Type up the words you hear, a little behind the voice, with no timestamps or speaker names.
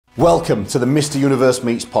Welcome to the Mr. Universe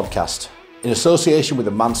Meets podcast, in association with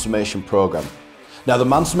the Mansformation Programme. Now, the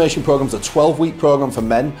Mansformation Programme is a 12-week programme for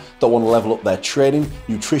men that want to level up their training,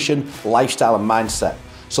 nutrition, lifestyle and mindset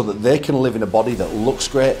so that they can live in a body that looks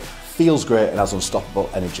great, feels great and has unstoppable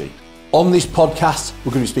energy. On this podcast,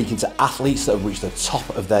 we're going to be speaking to athletes that have reached the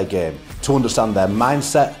top of their game to understand their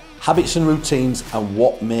mindset, habits and routines and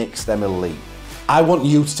what makes them elite. I want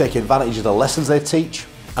you to take advantage of the lessons they teach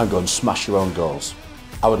and go and smash your own goals.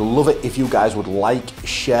 I would love it if you guys would like,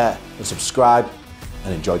 share and subscribe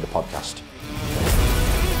and enjoy the podcast.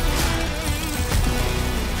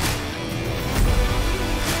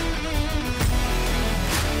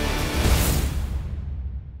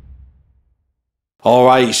 All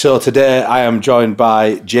right, so today I am joined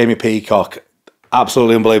by Jamie Peacock.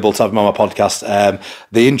 Absolutely unbelievable to have him on my podcast.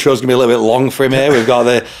 The intro is going to be a little bit long for him here. We've got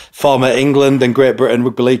the former England and Great Britain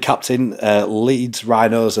Rugby League captain, Leeds,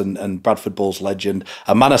 Rhinos and Bradford Bulls legend,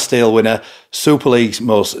 a Man of Steel winner, Super League's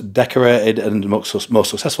most decorated and most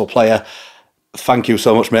successful player. Thank you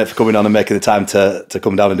so much, mate, for coming on and making the time to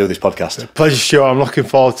come down and do this podcast. Pleasure, Stuart. I'm looking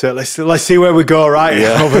forward to it. Let's see where we go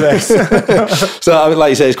over this. So,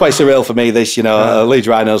 like you say, it's quite surreal for me, this, a Leeds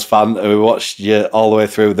Rhinos fan, and we watched you all the way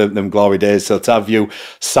through them glory days. So to have you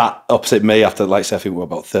sat opposite me after, like I say, I think we're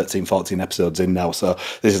about 13, 14 episodes in now, so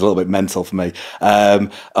this is a little bit mental for me. I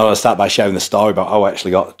want to start by sharing the story about how I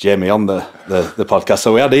actually got Jamie on the podcast.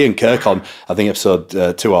 So we had Ian Kirk on, I think,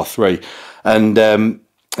 episode 2 or 3, and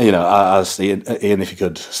I asked Ian if you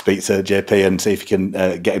could speak to JP and see if you can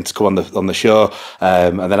get him to come on the show.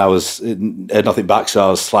 And then I heard nothing back, so I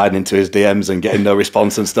was sliding into his DMs and getting no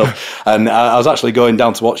response and stuff. And I was actually going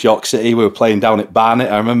down to watch York City. We were playing down at Barnet,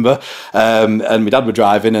 I remember. And my dad were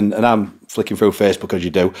driving, and I'm flicking through Facebook as you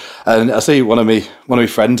do, and I see one of my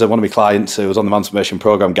friends and one of my clients who was on the Mansformation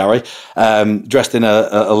Programme, Gary, dressed in a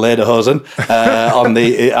lederhosen on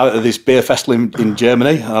this beer festival in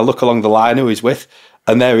Germany. And I look along the line who he's with,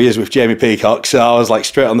 and there he is with Jamie Peacock. So I was like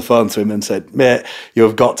straight on the phone to him and said, mate,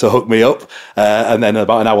 you've got to hook me up. And then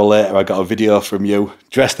about an hour later, I got a video from you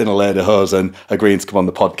dressed in a lederhosen agreeing to come on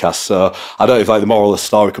the podcast. So I don't know if like the moral of the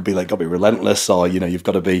story could be like, got to be relentless, or, you've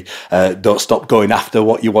got to be, don't stop going after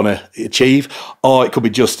what you want to achieve. Or it could be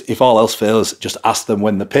just, if all else fails, just ask them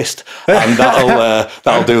when they're pissed, and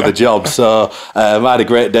that'll do the job. So I had a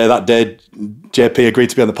great day that day. JP agreed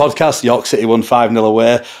to be on the podcast. York City won 5-0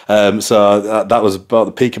 away. So that was about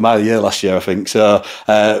the peak of my year last year, I think. So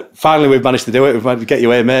finally we've managed to do it. We've managed to get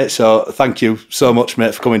you here, mate. So thank you so much,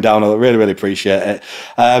 mate, for coming down. I really, really appreciate it.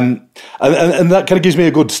 And that kind of gives me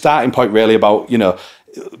a good starting point, really, about, that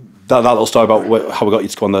little story about how we got you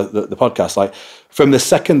to come on the podcast. Like, from the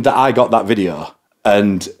second that I got that video,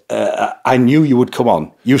 and I knew you would come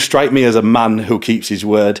on. You strike me as a man who keeps his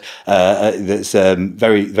word. That's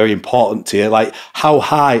very, very important to you. Like, how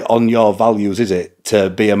high on your values is it to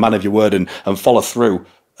be a man of your word and follow through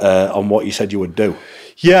on what you said you would do?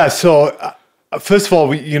 Yeah, so first of all,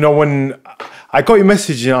 when I got your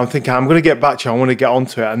message, I'm thinking, I'm going to get back to you, I want to get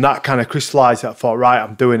onto it. And that kind of crystallised it. I thought, right,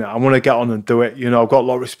 I'm doing it. I want to get on and do it. I've got a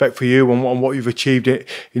lot of respect for you and what you've achieved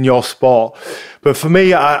in your sport. But for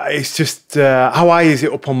me, it's just, how high is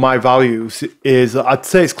it up on my values is, I'd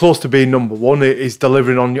say it's close to being number one. It is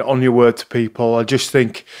delivering on your word to people. I just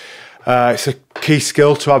think it's a key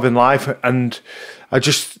skill to have in life. And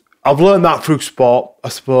I've learned that through sport, I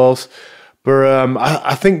suppose. But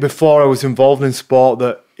I think before I was involved in sport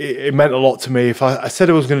that it meant a lot to me. If I said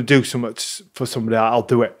I was going to do something for somebody, I'll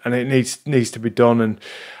do it, and it needs to be done. And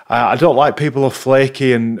I don't like people who are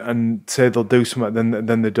flaky and say they'll do something,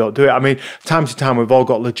 then they don't do it. I mean, time to time, we've all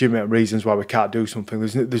got legitimate reasons why we can't do something.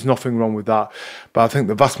 There's nothing wrong with that. But I think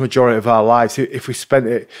the vast majority of our lives, if we spent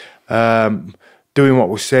it doing what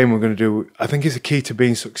we're saying we're going to do, I think is a key to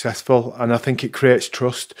being successful, and I think it creates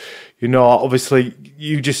trust. Obviously,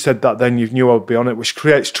 you just said that then, you knew I'd be on it, which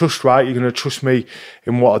creates trust, right? You're going to trust me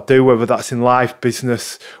in what I do, whether that's in life,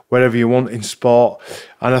 business, wherever you want in sport.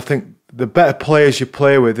 And I think the better players you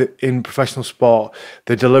play with in professional sport,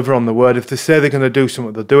 they deliver on the word. If they say they're going to do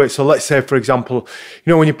something, they'll do it. So let's say, for example,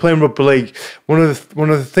 when you're playing rugby league, one of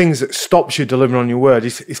the things that stops you delivering on your word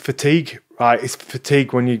is fatigue, right? It's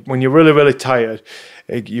fatigue when you're really, really tired.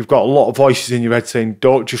 You've got a lot of voices in your head saying,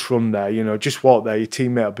 don't just run there, just walk there, your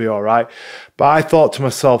teammate will be all right. But I thought to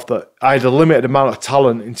myself that I had a limited amount of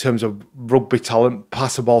talent in terms of rugby talent,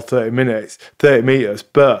 pass the ball 30 metres,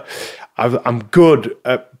 but I'm good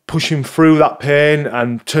at pushing through that pain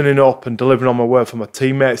and turning up and delivering on my word for my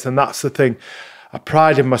teammates. And that's the thing I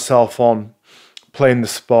prided myself on, playing the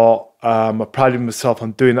sport. I prided myself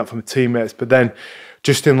on doing that for my teammates. But then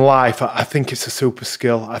just in life, I think it's a super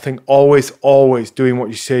skill. I think always doing what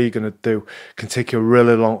you say you're going to do can take you a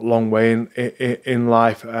really long way in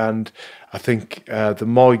life. And I think the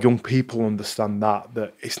more young people understand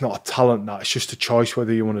that it's not a talent, that it's just a choice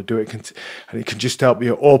whether you want to do it. And it can just help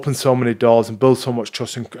you open so many doors and build so much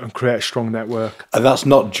trust and create a strong network. And that's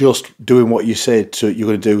not just doing what you said you're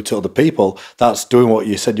going to do to other people. That's doing what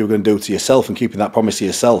you said you were going to do to yourself and keeping that promise to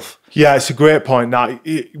yourself. Yeah, it's a great point. Now,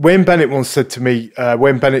 Wayne Bennett once said to me,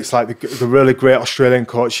 Wayne Bennett's like the really great Australian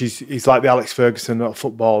coach. He's like the Alex Ferguson of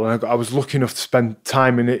football. And I was lucky enough to spend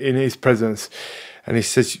time in his presence. And he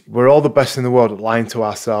says, we're all the best in the world at lying to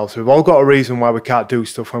ourselves. We've all got a reason why we can't do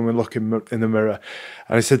stuff when we look in the mirror.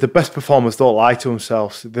 And he said, the best performers don't lie to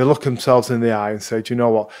themselves. They look themselves in the eye and say, do you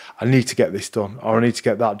know what? I need to get this done, or I need to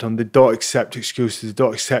get that done. They don't accept excuses. They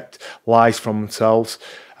don't accept lies from themselves.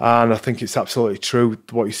 And I think it's absolutely true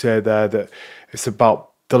what you say there, that it's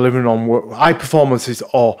about delivering on work. High performances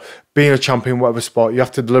or being a champion, whatever sport, you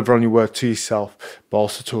have to deliver on your word to yourself, but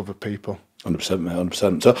also to other people. 100%, mate,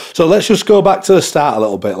 100%. So let's just go back to the start a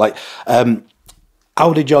little bit. Like,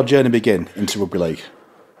 how did your journey begin into rugby league?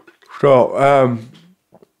 So,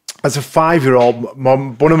 as a 5-year-old,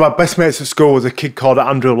 one of my best mates at school was a kid called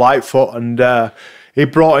Andrew Lightfoot, and he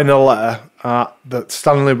brought in a letter that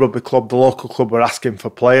Stanley Rugby Club, the local club, were asking for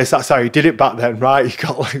players. That's how you did it back then, right? You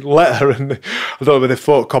got like a letter and I don't know whether they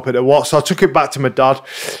photocopied it or what. So I took it back to my dad.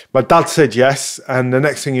 My dad said yes. And the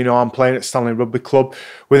next thing you know, I'm playing at Stanley Rugby Club.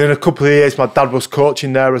 Within a couple of years, my dad was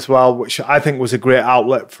coaching there as well, which I think was a great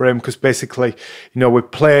outlet for him because basically,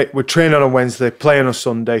 we'd train on a Wednesday, play on a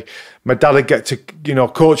Sunday. My dad would get to,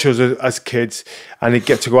 coach us as kids, and he'd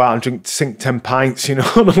get to go out and sink 10 pints, on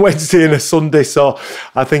a Wednesday and a Sunday. So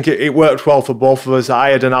I think it worked well for both of us. I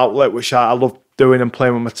had an outlet which I loved doing and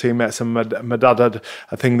playing with my teammates, and my dad had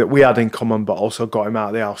a thing that we had in common, but also got him out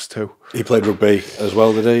of the house too. He played rugby as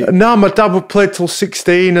well, did he? No, my dad would play till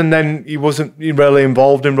 16, and then he wasn't really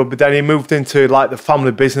involved in rugby. Then he moved into like the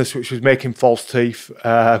family business, which was making false teeth,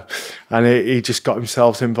 and he just got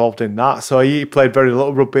himself involved in that. So he played very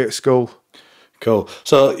little rugby at school. Cool.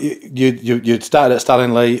 So you started at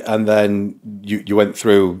Stanley, and then you went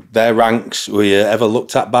through their ranks. Were you ever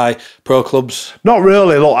looked at by pro clubs? Not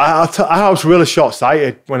really. Look, I was really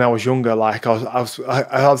short-sighted when I was younger. Like I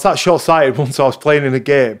was that short-sighted once I was playing in a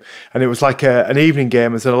game, and it was like an evening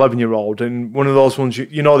game as an 11-year-old, and one of those ones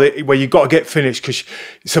where you got to get finished because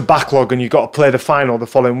it's a backlog and you got to play the final the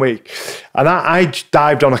following week. And I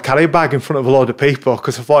dived on a carry bag in front of a load of people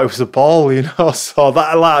because I thought it was a ball, So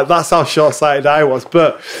that's how short-sighted I was.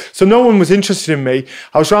 But so no one was interested in me.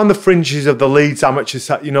 I was around the fringes of the Leeds amateur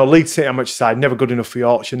side, Leeds City amateur side, never good enough for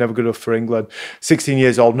Yorkshire, never good enough for England. 16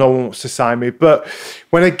 years old, no one wants to sign me. But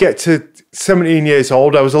when I get to 17 years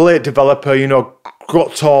old, I was a late developer,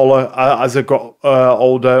 got taller as I got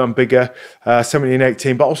older and bigger, 17,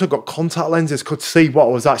 18, but also got contact lenses, could see what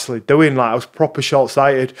I was actually doing. Like I was proper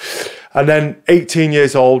short-sighted. And then 18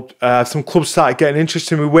 years old, some clubs started getting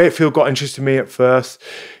interested in me. Wakefield got interested in me at first.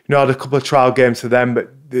 I had a couple of trial games for them, but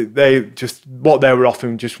they just, what they were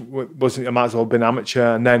offering just wasn't, I might as well have been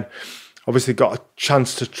amateur. And then obviously got a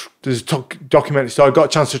chance to, there's a documentary story, I got a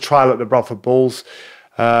chance to trial at the Bradford Bulls,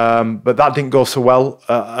 but that didn't go so well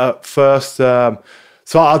at first.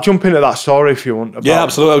 So I'll jump into that story if you want. Yeah,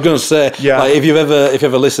 absolutely. I was going to say, like, if you've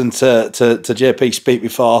ever listened to JP speak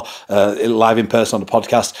before, live in person on the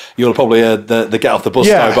podcast, you'll probably heard the get off the bus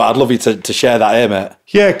story. But I'd love you to share that here, mate.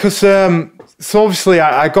 Yeah, because so obviously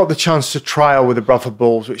I got the chance to trial with the Bradford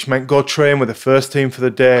Bulls, which meant go train with the first team for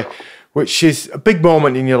the day, which is a big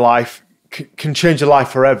moment in your life. Can change your life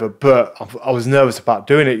forever, but I was nervous about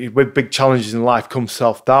doing it. With big challenges in life comes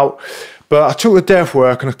self-doubt. But I took the day off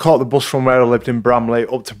work and I caught the bus from where I lived in Bramley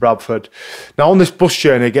up to Bradford. Now on this bus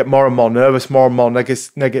journey, I get more and more nervous, more and more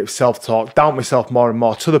negative self-talk, doubt myself more and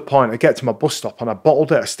more, to the point I get to my bus stop and I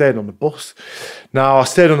bottled it. I stayed on the bus. Now I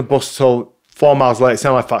stayed on the bus till 4 miles later, it's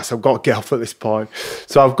Halifax, I've got to get off at this point.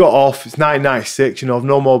 So I've got off, it's 1996, I've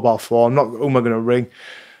no mobile phone, who am I going to ring?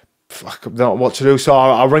 I don't know what to do, so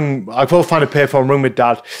I go find a payphone and ring my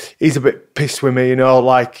dad. He's a bit pissed with me,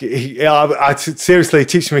 seriously, he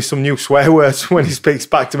teaches me some new swear words when he speaks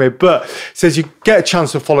back to me, but says you get a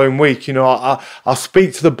chance the following week, I'll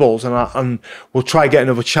speak to the Bulls and we'll try get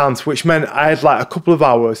another chance, which meant I had like a couple of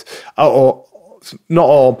hours, or not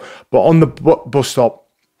home, but on the bus stop,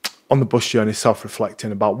 on the bus journey,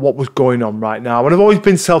 self-reflecting about what was going on right now. And I've always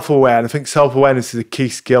been self-aware, and I think self-awareness is a key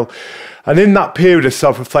skill. And in that period of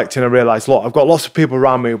self-reflecting, I realised, look, I've got lots of people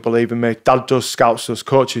around me who believe in me. Dad does, scouts does,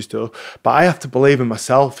 coaches do. But I have to believe in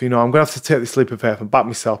myself. I'm going to have to take this leap of faith and back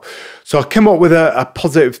myself. So I came up with a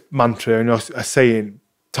positive mantra, a saying,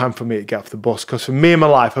 time for me to get off the bus. Because for me in my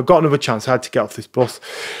life, I got another chance. I had to get off this bus.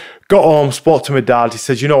 Got home, spoke to my dad. He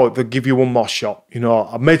says, you know what, they'll give you one more shot. You know,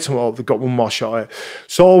 I've made something up, they've got one more shot at it.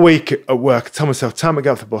 So all week at work, I tell myself, time to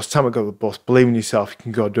get off the bus, time to get off the bus, believe in yourself, you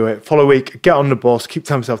can go do it. Follow week, get on the bus, keep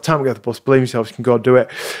telling myself, time to get off the bus, believe in yourself, you can go do it.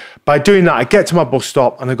 By doing that, I get to my bus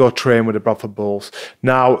stop and I go train with the Bradford Bulls.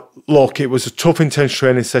 Now, look, it was a tough, intense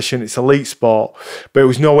training session. It's elite sport, but it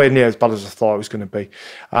was nowhere near as bad as I thought it was going to be.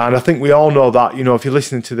 And I think we all know that, you know, if you're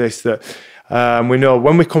listening to this, that we know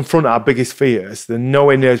when we confront our biggest fears, they're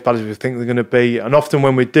nowhere near as bad as we think they're going to be. And often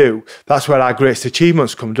when we do, that's where our greatest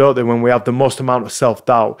achievements come, don't they? When we have the most amount of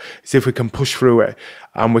self-doubt, is if we can push through it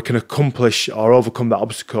and we can accomplish or overcome that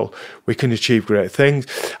obstacle, we can achieve great things.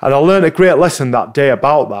 And I learned a great lesson that day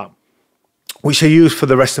about that, which I use for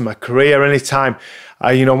the rest of my career. Anytime,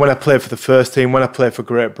 you know, when I played for the first team, when I played for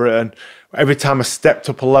Great Britain, every time I stepped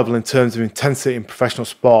up a level in terms of intensity in professional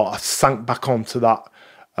sport, I sank back onto that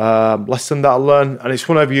lesson that I learned. And it's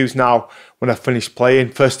one I've used now when I finish playing.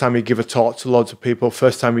 First time you give a talk to loads of people,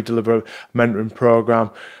 first time you deliver a mentoring program,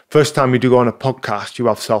 first time you do go on a podcast, you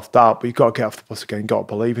have self-doubt, but you've got to get off the bus again, you've got to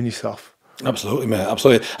believe in yourself. Absolutely, mate.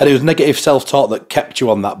 Absolutely. And it was negative self-talk that kept you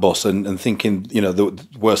on that bus and thinking, you know, the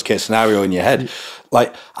worst case scenario in your head.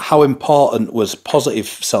 Like, how important was positive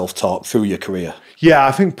self-talk through your career? Yeah,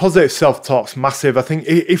 I think positive self-talk's massive. I think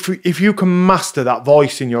if you can master that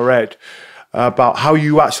voice in your head about how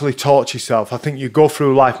you actually talk to yourself, I think you go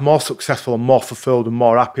through life more successful and more fulfilled and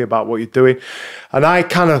more happy about what you're doing. And I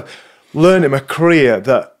kind of learned in my career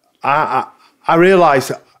that I realised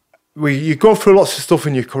that you go through lots of stuff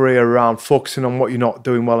in your career around focusing on what you're not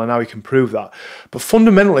doing well and how you can improve that. But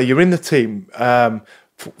fundamentally, you're in the team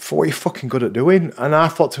for what you're fucking good at doing. And I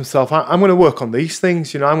thought to myself, I'm going to work on these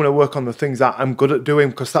things. You know, I'm going to work on the things that I'm good at doing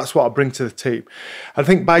because that's what I bring to the team. I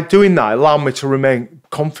think by doing that, it allowed me to remain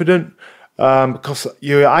confident because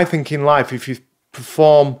I think in life, if you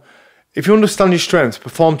perform, if you understand your strengths,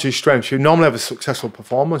 perform to your strengths, you normally have a successful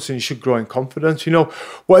performance and you should grow in confidence. You know,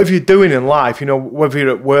 whatever you're doing in life, you know, whether you're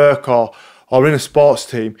at work or in a sports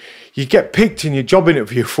team, you get picked in your job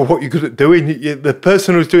interview for what you're good at doing. The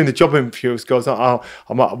person who's doing the job interviews goes,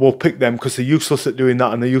 we'll pick them because they're useless at doing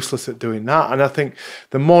that and they're useless at doing that. And I think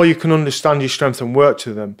the more you can understand your strengths and work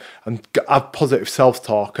to them and have positive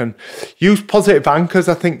self-talk and use positive anchors,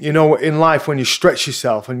 I think, you know, in life when you stretch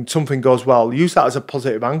yourself and something goes well, use that as a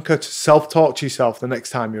positive anchor to self-talk to yourself the next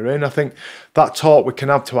time you're in. I think that talk we can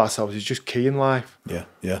have to ourselves is just key in life. Yeah,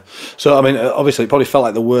 yeah. So, I mean, obviously, it probably felt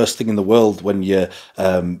like the worst thing in the world when you,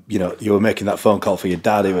 you know, you were making that phone call for your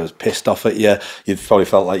dad. He was pissed off at you. You probably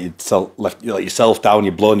felt like you'd left yourself down.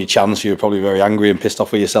 You'd blown your chance. You were probably very angry and pissed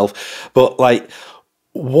off with yourself. But like,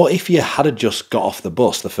 what if you had just got off the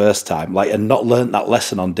bus the first time, like, and not learnt that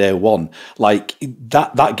lesson on day one? Like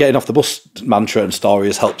that getting off the bus mantra and story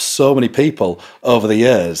has helped so many people over the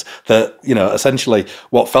years that, you know, essentially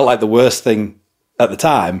what felt like the worst thing at the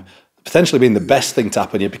time potentially being the best thing to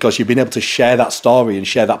happen to you because you've been able to share that story and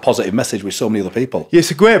share that positive message with so many other people. Yeah, it's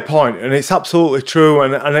a great point and it's absolutely true.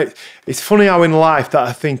 And it's funny how in life that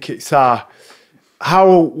I think it's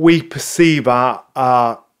how we perceive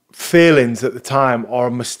our failings at the time or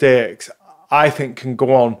mistakes, I think can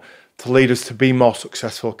go on to lead us to be more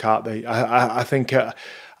successful, can't they? I think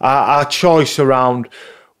our choice around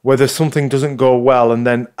whether something doesn't go well and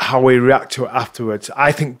then how we react to it afterwards,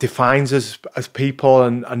 I think defines us as people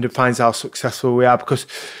and defines how successful we are because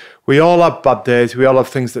we all have bad days, we all have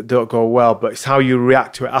things that don't go well, but it's how you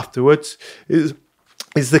react to it afterwards is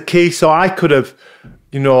the key. So I could have,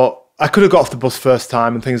 you know, I could have got off the bus first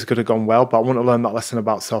time and things could have gone well, but I wouldn't have learned that lesson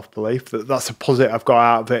about self-belief. That's a positive I've got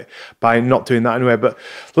out of it by not doing that anyway. But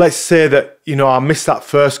let's say that, you know, I missed that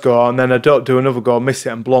first go and then I don't do another go, miss it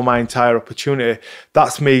and blow my entire opportunity.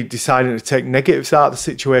 That's me deciding to take negatives out of the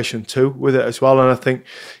situation too with it as well. And I think,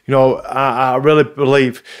 you know, I really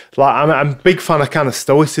believe, like, I'm a big fan of kind of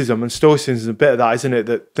stoicism, and stoicism is a bit of that, isn't it?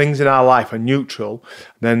 That things in our life are neutral,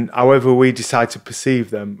 then however we decide to perceive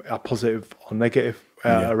them are positive or negative.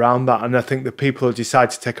 Around that, and I think the people who decide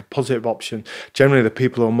to take a positive option, generally the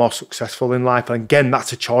people who are more successful in life. And again,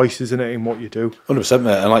 that's a choice, isn't it, in what you do? 100%,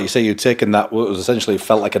 mate. And like you say, you've taken that what was essentially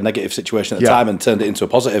felt like a negative situation at the time and turned it into a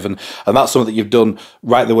positive, and that's something that you've done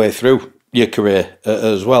right the way through your career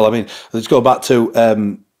as well. I mean, let's go back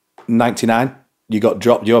to 99. You got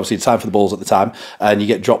dropped. You obviously signed for the Bulls at the time, and you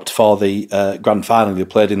get dropped for the grand final. You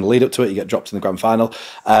played in the lead up to it. You get dropped in the grand final.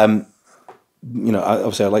 You know,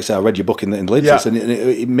 obviously, like I say, I read your book in Leeds, and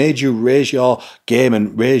it made you raise your game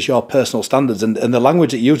and raise your personal standards. And the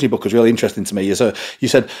language that you used in your book was really interesting to me. You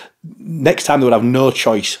said, next time they would have no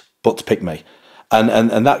choice but to pick me.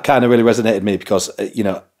 And that kind of really resonated with me because, you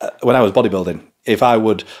know, when I was bodybuilding, if I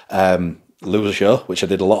would lose a show, which I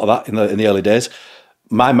did a lot of that in the early days,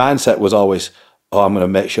 my mindset was always, oh, I'm going to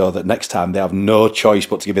make sure that next time they have no choice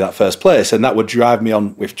but to give me that first place. And that would drive me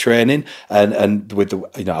on with training and with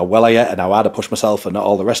the, how well I ate and how hard I push myself and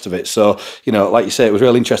all the rest of it. So, like you say, it was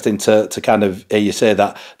really interesting to kind of hear you say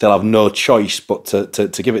that they'll have no choice but to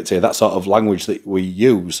give it to you. That sort of language that we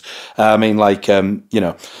use. I mean, like,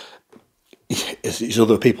 it's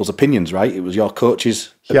other people's opinions, right? It was your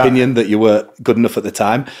coach's opinion that you were good enough at the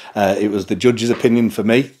time. It was the judge's opinion for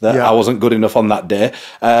me that I wasn't good enough on that day.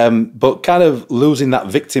 But kind of losing that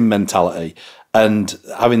victim mentality and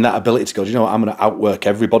having that ability to go, you know what, I'm going to outwork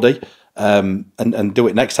everybody and do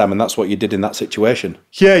it next time. And that's what you did in that situation.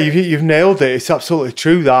 Yeah, you've nailed it. It's absolutely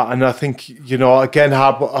true, that. And I think, again,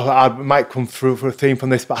 hard might come through for a theme from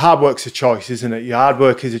this, but hard work's a choice, isn't it? Your hard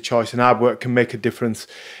work is a choice, and hard work can make a difference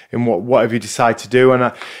in whatever you decide to do.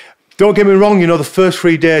 And don't get me wrong, the first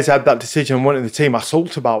 3 days I had that decision and went in the team, I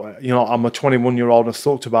sulked about it. I'm a 21-year-old and I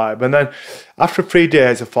sulked about it. But then after 3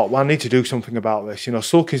 days, I thought, well, I need to do something about this.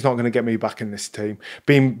 Sulking's not going to get me back in this team.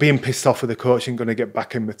 Being pissed off with the coach ain't going to get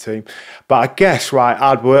back in the team. But I guess, right,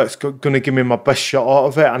 hard work's going to give me my best shot out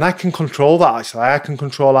of it. And I can control that, actually. I can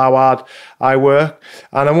control how hard I work.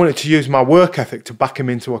 And I wanted to use my work ethic to back him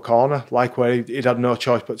into a corner, like where he'd had no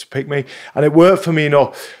choice but to pick me. And it worked for me,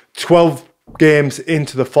 12 games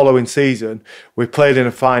into the following season, we played in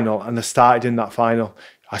a final, and I started in that final.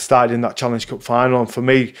 I started in that Challenge Cup final, and for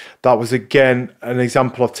me, that was again an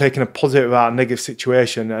example of taking a positive out of a negative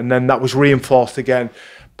situation, and then that was reinforced again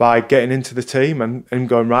by getting into the team and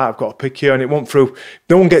going, right, I've got to pick you. And it went through,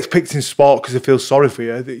 no one gets picked in sport because they feel sorry for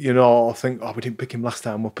you, or think, oh, we didn't pick him last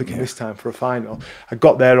time, we'll pick him this time for a final. I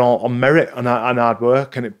got there on merit and hard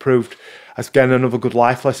work, and it proved, again, another good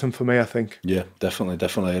life lesson for me, I think. Yeah, definitely.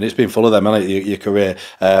 And it's been full of them, hasn't it, your career.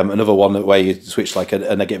 Another one where you switched like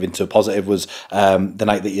a negative into a positive was the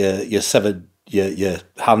night that you severed your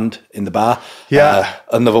hand in the bar. Yeah.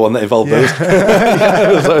 Another one that involved those.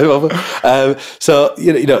 So,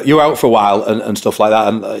 you were out for a while and stuff like that.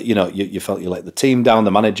 And, you felt you let the team down,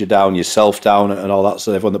 the manager down, yourself down and all that.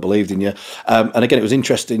 So everyone that believed in you. And again, it was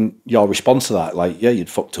interesting, your response to that. Like, yeah, you'd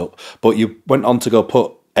fucked up. But you went on to go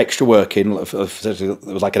put extra work in. It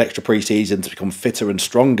was like an extra pre-season to become fitter and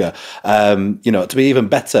stronger, to be even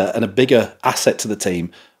better and a bigger asset to the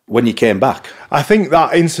team when you came back. I think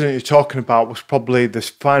that incident you're talking about was probably the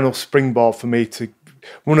final springboard for me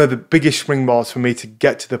one of the biggest springboards for me to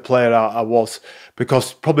get to the player I was,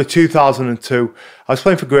 because probably 2002, I was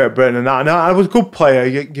playing for Great Britain and I was a good player,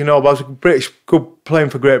 I was good playing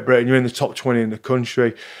for Great Britain, you're in the top 20 in the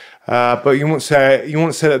country. But you won't say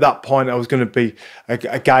at that point I was going to be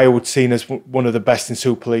a guy who was seen as one of the best in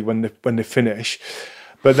Super League when they finish.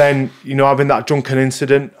 But then, having that drunken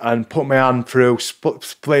incident and put my hand through,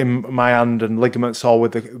 splitting my hand and ligaments all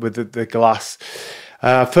with the glass.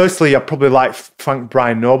 Firstly, I probably like thank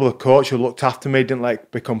Brian Noble, the coach, who looked after me, didn't let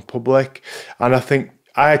it become public. And I think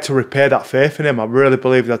I had to repair that faith in him. I really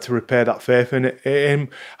believed I had to repair that faith in him,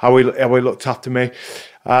 how he looked after me.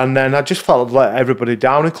 And then I just felt I'd let everybody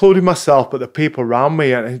down, including myself, but the people around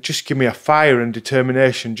me, and it just gave me a fire and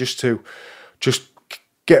determination just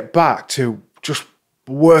get back to just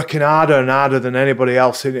working harder and harder than anybody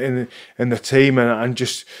else in the team, and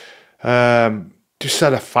just had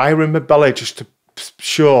a fire in my belly just to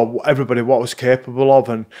show everybody what I was capable of.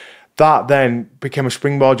 And that then became a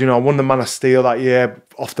springboard. I won the Man of Steel that year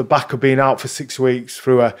off the back of being out for 6 weeks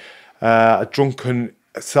through a drunken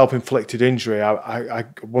self-inflicted injury. I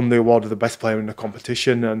won the award of the best player in the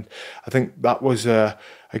competition, and I think that was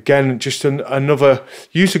again just another,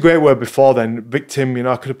 used a great word before then, victim.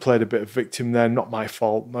 I could have played a bit of victim there, not my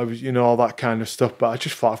fault. I was, all that kind of stuff. But I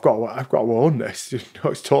just thought I've got to own this.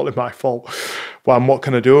 It's totally my fault. Well, and what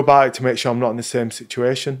can I do about it to make sure I'm not in the same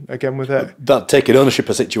situation again with it? That taking ownership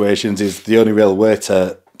of situations is the only real way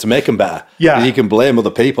to make them better. Yeah. You can blame other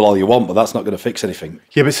people all you want, but that's not going to fix anything.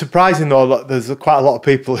 Yeah, but surprising though, there's quite a lot of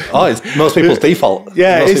people. It's most people's default.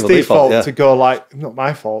 Yeah, it's default to go like, not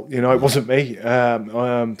my fault, it wasn't me.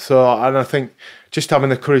 So, and I think just having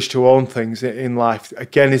the courage to own things in life,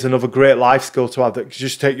 again, is another great life skill to have that can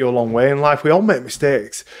just take you a long way in life. We all make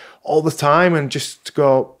mistakes all the time, and just to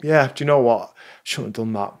go, yeah, do you know what? Shouldn't have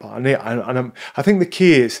done that, but I think the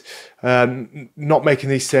key is not making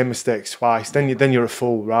these same mistakes twice. Then you're a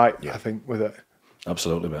fool, right? Yeah. I think with it.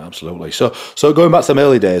 Absolutely, mate. Absolutely. So going back to the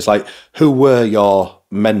early days, like, who were your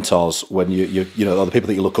mentors when you or the people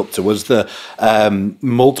that you look up to? Was there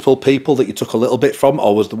multiple people that you took a little bit from,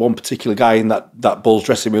 or was there one particular guy in that Bulls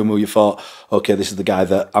dressing room where you thought, okay, this is the guy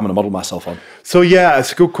that I'm going to model myself on? So yeah,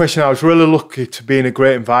 it's a good question. I was really lucky to be in a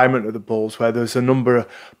great environment at the Bulls, where there's a number of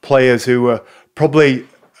players who were probably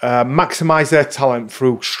maximise their talent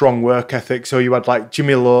through strong work ethic. So you had like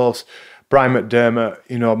Jimmy Lowes, Brian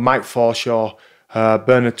McDermott, Mike Forshaw,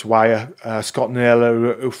 Bernard Dwyer, Scott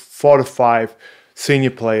Naylor, who 4 or 5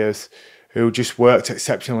 senior players who just worked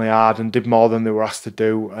exceptionally hard and did more than they were asked to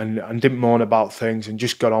do, and didn't moan about things and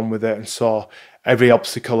just got on with it and saw every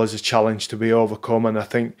obstacle as a challenge to be overcome. And I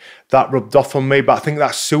think that rubbed off on me, but I think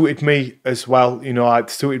that suited me as well. It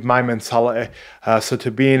suited my mentality. So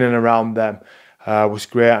to be in and around them was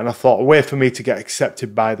great. And I thought a way for me to get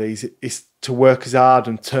accepted by these is to work as hard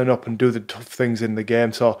and turn up and do the tough things in the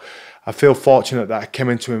game. So I feel fortunate that I came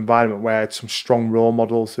into an environment where I had some strong role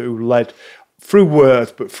models who led through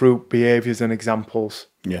words, but through behaviours and examples.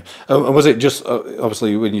 Yeah. And was it just,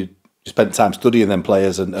 obviously, when you spent time studying them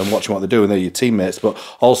players and watching what they're doing, they're your teammates, but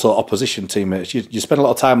also opposition teammates, you spent a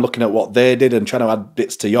lot of time looking at what they did and trying to add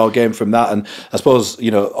bits to your game from that. And I suppose,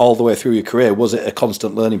 all the way through your career, was it a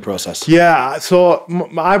constant learning process? Yeah, so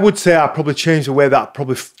I would say I probably changed the way that I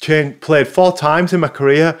probably played 4 times in my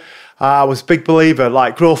career. I was a big believer,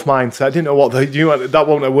 like growth mindset. I didn't know what that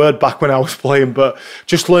wasn't a word back when I was playing, but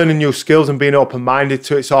just learning new skills and being open-minded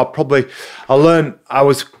to it. So I learned, I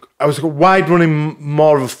was wide running,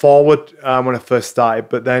 more of a forward when I first started,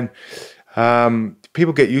 but then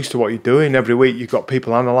people get used to what you're doing. Every week you've got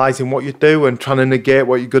people analysing what you do and trying to negate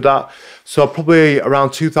what you're good at. So probably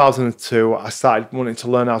around 2002, I started wanting to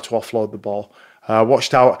learn how to offload the ball.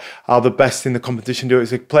 Watched how the best in the competition do it.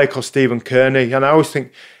 It's a player called Stephen Kearney, and I always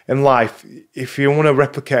think in life, if you want to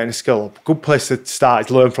replicate a skill, a good place to start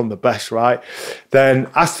is learn from the best, right? Then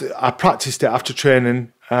I practiced it after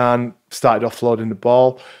training and started offloading the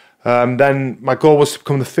ball. Then my goal was to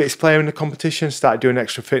become the fittest player in the competition, started doing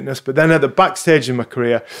extra fitness. But then at the backstage of my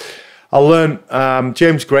career, I learned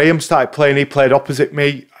James Graham started playing. He played opposite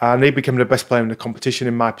me and he became the best player in the competition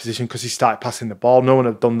in my position because he started passing the ball. No one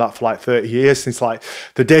had done that for like 30 years, since like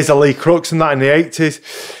the days of Lee Crooks and that in the 80s.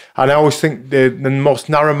 And I always think the most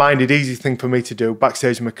narrow-minded, easy thing for me to do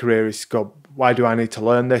backstage in my career is go, why do I need to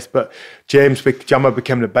learn this? But James Jammer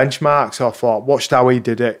became the benchmark. So I thought, watched how he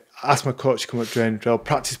did it, asked my coach to come up training drill,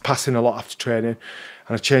 practiced passing a lot after training,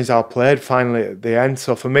 and I changed how I played finally at the end.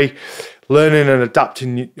 So for me, learning and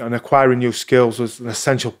adapting and acquiring new skills was an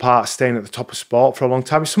essential part of staying at the top of sport for a long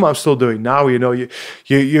time. It's something I'm still doing now.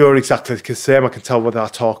 You're exactly the same. I can tell whether I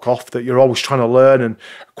talk off that you're always trying to learn and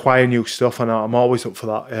acquire new stuff, and I'm always up for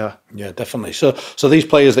that. Yeah, definitely. So these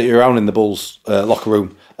players that you're around in the Bulls locker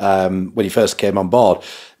room when you first came on board,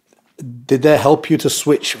 did they help you to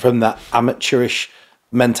switch from that amateurish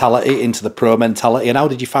mentality into the pro mentality, and how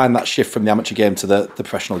did you find that shift from the amateur game to the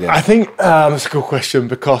professional game? I think that's a good question,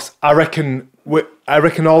 because I reckon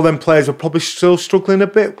all them players are probably still struggling a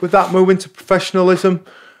bit with that move into professionalism.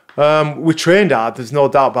 We trained hard, there's no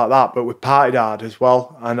doubt about that, but we partied hard as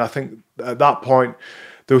well. And I think at that point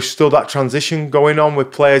there was still that transition going on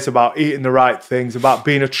with players about eating the right things, about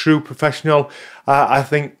being a true professional. I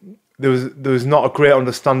think there was not a great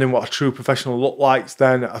understanding what a true professional looked like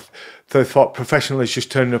then. I thought professional is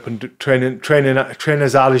just turning up and training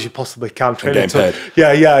as hard as you possibly can. And getting paid.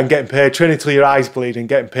 Yeah, and getting paid. Training till your eyes bleed and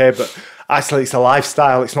getting paid. But actually, it's a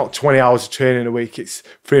lifestyle. It's not 20 hours of training a week. It's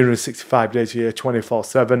 365 days a year,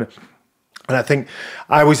 24/7. And I think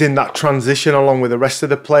I was in that transition along with the rest of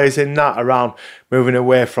the players in that, around moving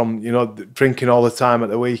away from drinking all the time at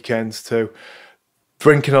the weekends to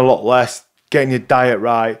drinking a lot less, getting your diet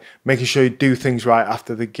right, making sure you do things right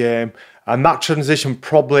after the game. And that transition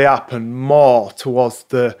probably happened more towards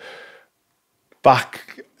the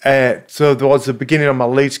towards the beginning of my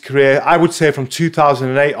Leeds career. I would say from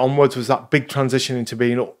 2008 onwards was that big transition into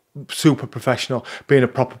being super professional, being a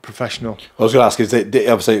proper professional. I was going to ask,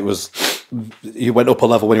 obviously you went up a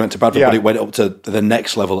level when you went to Bradford, but it went up to the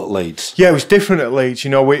next level at Leeds. Yeah, it was different at Leeds.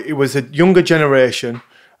 It was a younger generation.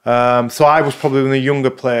 So I was probably one of the younger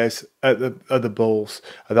players at the Bulls,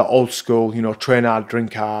 at the old school, train hard,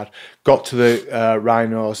 drink hard. Got to the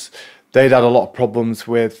Rhinos. They'd had a lot of problems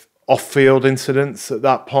with off-field incidents at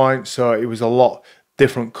that point, so it was a lot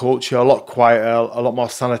different culture, a lot quieter, a lot more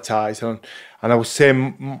sanitised, and I would say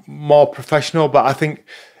more professional. But I think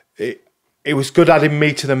it was good adding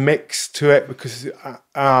me to the mix to it, because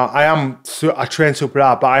I train super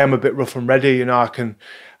hard, but I am a bit rough and ready.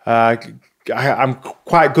 I'm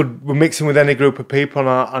quite good with mixing with any group of people,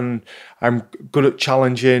 and I'm good at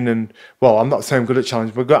challenging. And well, I'm not saying I'm good at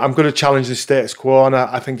challenging, but I'm good at challenging the status quo. And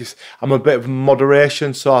I think I'm a bit of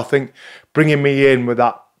moderation. So I think bringing me in with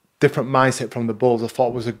that different mindset from the Bulls, I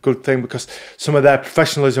thought was a good thing, because some of their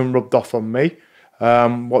professionalism rubbed off on me.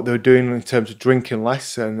 What they were doing in terms of drinking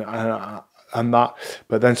less, and and that.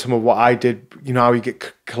 But then some of what I did, you know, how you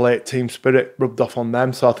get collate team spirit rubbed off on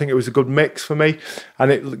them. So I think it was a good mix for me,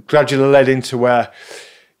 and it gradually led into where,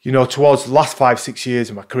 you know, towards the last 5-6 years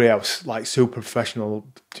of my career, I was like super professional,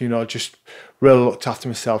 you know, just really looked after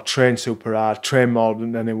myself, trained super hard, trained more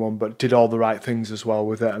than anyone, but did all the right things as well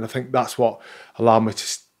with it. And I think that's what allowed me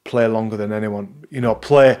to play longer than anyone. You know,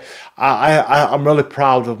 I'm really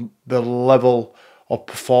proud of the level of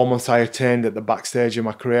performance I attained at the backstage of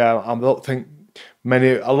my career. I don't think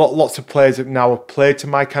lots of players that now have played to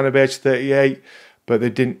my kind of age, 38, but they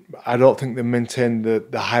didn't. I don't think they maintained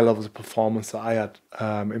the high levels of performance that I had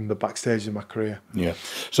in the backstage of my career. Yeah.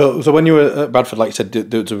 So when you were at Bradford, like you said,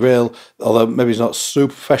 there was a real, although maybe it's not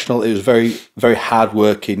super professional, it was very, very hard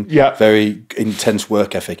working, very intense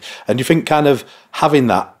work ethic. And do you think kind of having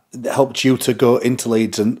that helped you to go into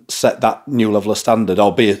Leeds and set that new level of standard,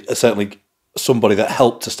 or be certainly somebody that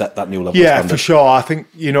helped to set that new level of standard? Yeah, for sure. I think,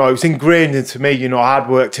 you know, it was ingrained into me. You know, hard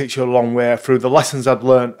work takes you a long way, through the lessons I'd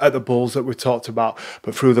learned at the Bulls that we talked about,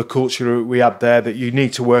 but through the culture we had there, that you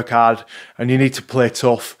need to work hard and you need to play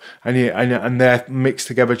tough, and they're mixed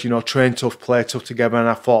together, you know, train tough, play tough together. And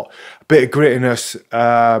I thought a bit of grittiness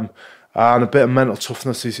and a bit of mental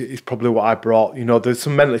toughness is probably what I brought. You know, there's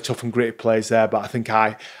some mentally tough and gritty players there, but I think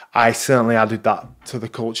I certainly added that to the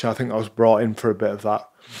culture. I think I was brought in for a bit of that.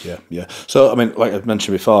 Yeah. So, I mean, like I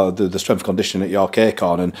mentioned before, the strength conditioning at York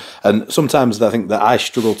Acorn, and sometimes I think that I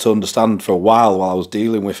struggled to understand for a while I was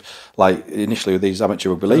dealing with, like, initially with these amateur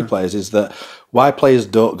rugby league players, is that why players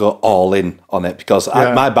don't go all in on it. Because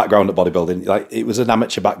my background at bodybuilding, like, it was an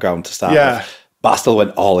amateur background to start with. But I still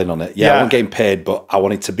went all in on it. I wasn't getting paid, but I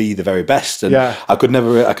wanted to be the very best. And I could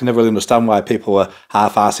never really understand why people were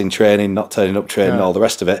half-assing training, not turning up training, all the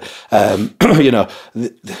rest of it. You know,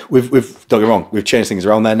 we've don't get me wrong, we've changed things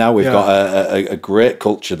around there now. We've got a great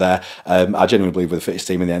culture there. I genuinely believe we're the fittest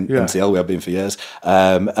team in the NCL. We have been for years.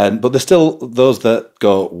 But there's still those that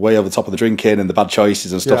go way over the top of the drinking and the bad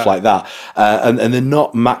choices and stuff like that. And they're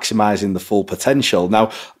not maximising the full potential. Now,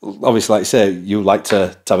 obviously, like you say, you like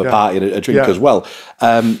to have a party and a drink as well.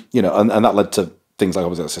 You know, and that led to things like,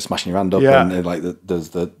 obviously, smashing your hand up, and like there's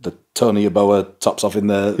the Tony Yeboah tops off in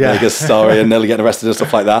the Vegas story and nearly getting arrested and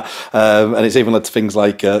stuff like that. And it's even led to things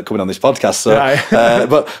like coming on this podcast. So,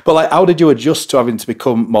 but like, how did you adjust to having to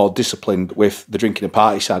become more disciplined with the drinking and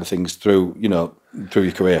party side of things through your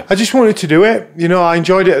career? I just wanted to do it. You know, I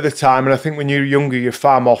enjoyed it at the time, and I think when you're younger, you're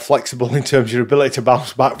far more flexible in terms of your ability to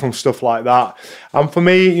bounce back from stuff like that. And for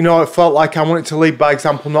me, you know, it felt like I wanted to lead by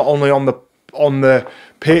example, not only on the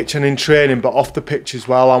pitch and in training, but off the pitch as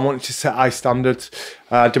well. I wanted to set high standards,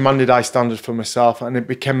 demanded high standards for myself, and it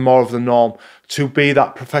became more of the norm to be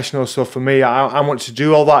that professional. So for me, I wanted to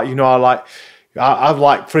do all that. You know, I'd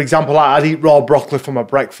like, for example, I'd eat raw broccoli for my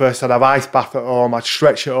breakfast, I'd have ice bath at home, I'd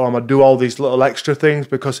stretch at home, I'd do all these little extra things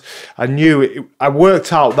because I knew I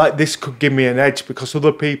worked out that this could give me an edge because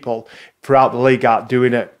other people throughout the league aren't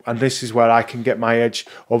doing it, and this is where I can get my edge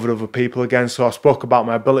over other people again. So I spoke about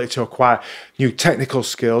my ability to acquire new technical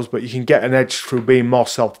skills, but you can get an edge through being more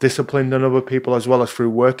self-disciplined than other people, as well as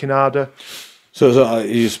through working harder. So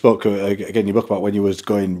you spoke again. You spoke about when you was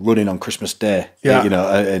going running on Christmas Day, you know,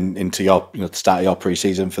 and into your, you know, the start of your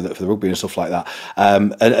pre-season for the rugby and stuff like that.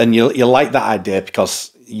 And you like that idea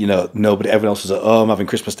because, you know, everyone else was at home having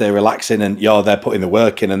Christmas Day relaxing, and you're there putting the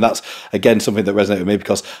work in. And that's, again, something that resonated with me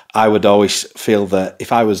because I would always feel that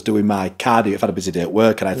if I was doing my cardio, if I had a busy day at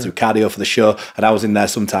work and I had to do cardio for the show, and I was in there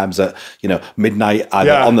sometimes at, you know, midnight,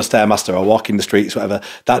 either on the Stairmaster or walking the streets, whatever,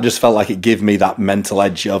 that just felt like it gave me that mental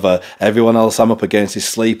edge of everyone else I'm up against is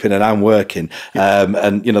sleeping and I'm working.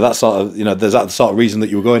 And, you know, that sort of, you know, there's that sort of reason that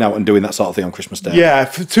you were going out and doing that sort of thing on Christmas Day. Yeah,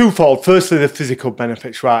 twofold. Firstly, the physical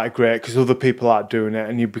benefits, right, are great because other people aren't doing it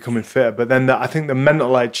and you're becoming fitter. But then I think the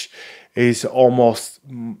mental edge is almost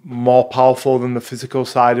more powerful than the physical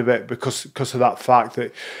side of it because of that fact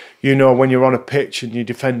that, you know, when you're on a pitch and you're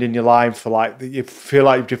defending your line for like, you feel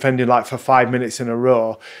like you're defending like for 5 minutes in a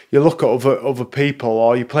row, you look at other people,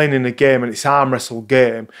 or you're playing in a game and it's arm wrestle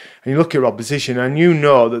game, and you look at your opposition and you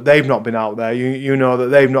know that they've not been out there, you know that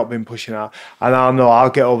they've not been pushing out, and I know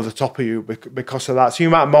I'll get over the top of you because of that. So you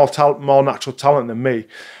might have more natural talent than me,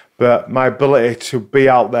 but my ability to be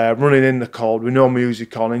out there running in the cold with no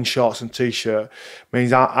music on, in shorts and t-shirt,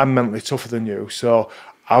 means I'm mentally tougher than you. So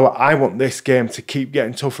I want this game to keep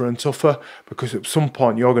getting tougher and tougher, because at some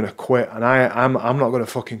point you're going to quit, and I'm not going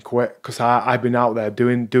to fucking quit because I've been out there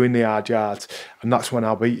doing the hard yards, and that's when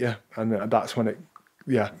I'll beat you, and that's when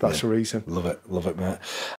that's the reason. Love it, mate.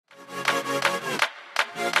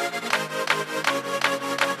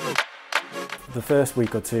 The first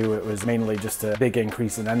week or two, it was mainly just a big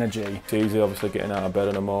increase in energy. It's easy, obviously, getting out of bed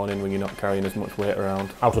in the morning when you're not carrying as much weight around.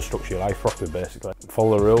 How to structure your life properly, basically.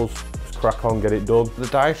 Follow the rules, just crack on, get it done. The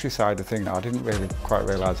dietary side of things, I didn't really quite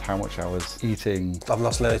realise how much I was eating. I've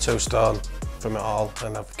lost nearly 2 stone from it all,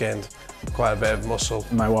 and I've gained quite a bit of muscle.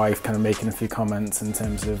 My wife kind of making a few comments in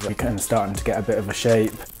terms of kind of starting to get a bit of a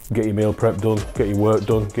shape. Get your meal prep done, get your work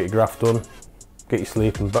done, get your graft done, get your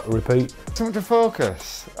sleep and back repeat. Something to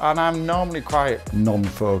focus, and I'm normally quite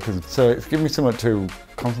non-focused, so it's given me something to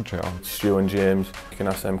concentrate on. Stu and James, you can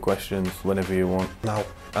ask them questions whenever you want. Now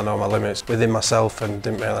I know my limits within myself and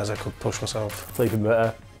didn't realise I could push myself. Sleeping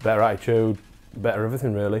better, better attitude, better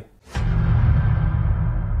everything really.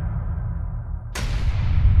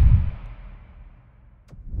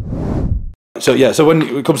 So yeah, so when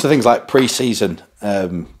it comes to things like pre-season,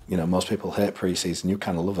 you know, most people hate pre-season. You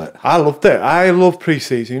kind of love it. I loved it. I love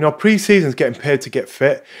pre-season. You know, pre-season's getting paid to get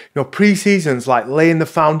fit. You know, pre-season's like laying the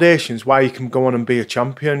foundations why you can go on and be a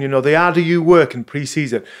champion. You know, the harder you work in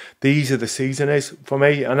pre-season, the easier the season is for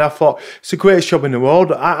me. And I thought it's the greatest job in the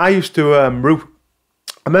world. I used to root.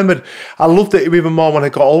 I remember I loved it even more when I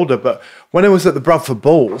got older. But when I was at the Bradford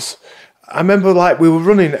Bulls, I remember like we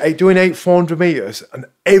were doing 400 metres, and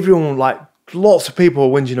everyone like. Lots of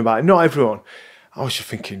people were whinging about it, not everyone. I was just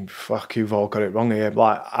thinking, fuck, you've all got it wrong here.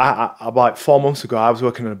 Like, like 4 months ago, I was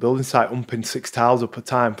working on a building site, umping 6 tiles up a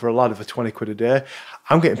time for a lad for 20 quid a day.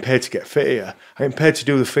 I'm getting paid to get fit here. I'm getting paid to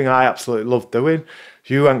do the thing I absolutely love doing.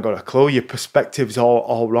 You ain't got a clue. Your perspective's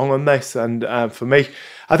all wrong on this. And for me,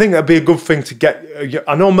 I think that'd be a good thing to get.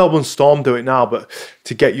 I know Melbourne Storm do it now, but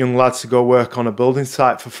to get young lads to go work on a building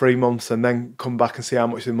site for 3 months and then come back and see how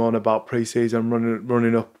much they moan about pre-season,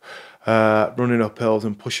 running up hills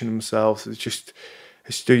and pushing themselves.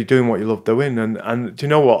 It's doing what you love doing. And do you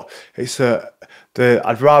know what?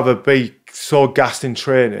 I'd rather be so gassed in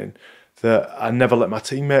training that I never let my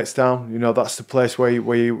teammates down. You know, that's the place where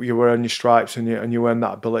you earn your stripes and you earn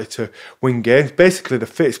that ability to win games. Basically, the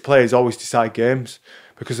fittest players always decide games,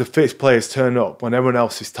 because the fittest players turn up when everyone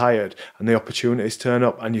else is tired and the opportunities turn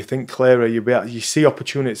up, and you think clearer, you see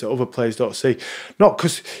opportunities that other players don't see. Not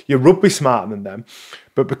because you're rugby smarter than them,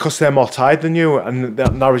 but because they're more tired than you, and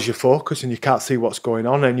that narrows your focus and you can't see what's going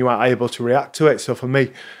on and you aren't able to react to it. So for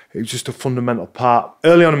me, it was just a fundamental part.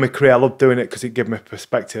 Early on in my career, I loved doing it because it gave me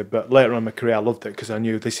perspective, but later on in my career, I loved it because I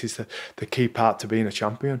knew this is the key part to being a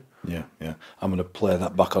champion. Yeah. I'm going to play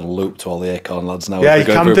that back on a loop to all the Acorn lads now. Yeah, you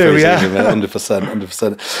can do, yeah.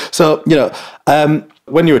 100%. So, you know,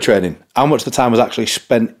 when you were training, how much of the time was actually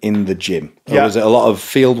spent in the gym? Or was it a lot of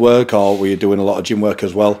field work, or were you doing a lot of gym work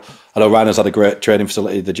as well? I know Rhinos had a great training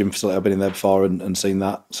facility, the gym facility. I've been in there before and seen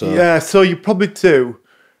that. So yeah, so you probably do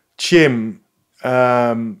gym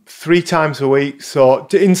 3 times a week. So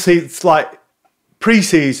it's like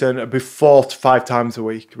pre-season, it'd be 4 to 5 times a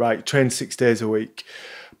week, right? Train 6 days a week.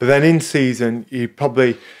 But then in season, you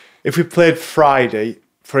probably, if we played Friday,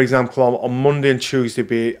 for example, on Monday and Tuesday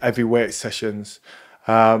be heavy weight sessions.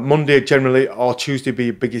 Monday generally, or Tuesday be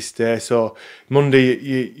your biggest day. So Monday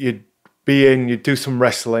you'd be in, you'd do some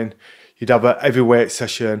wrestling, you'd have a heavyweight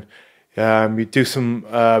session, you'd do some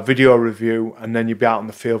video review, and then you'd be out on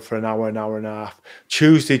the field for an hour and a half.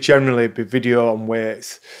 Tuesday generally be video and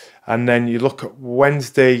weights, and then you look at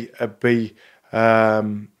Wednesday, it'd be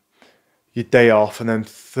your day off, and then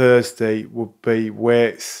Thursday would be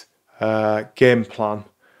weights, game plan,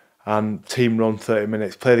 and team run 30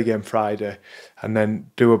 minutes, play the game Friday, and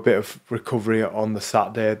then do a bit of recovery on the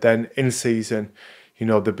Saturday. Then in season, you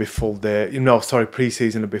know, there'd be full day.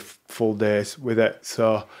 Pre-season there'd be full days with it.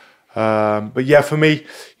 So, but yeah, for me, you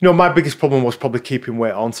know, my biggest problem was probably keeping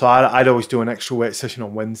weight on. So I'd always do an extra weight session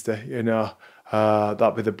on Wednesday. You know,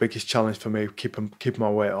 that'd be the biggest challenge for me, keeping my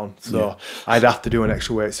weight on. So I'd have to do an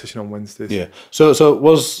extra weight session on Wednesdays. Yeah. So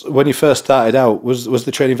was when you first started out, was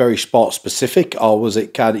the training very sport specific, or was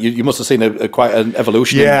it kind of, you must have seen quite an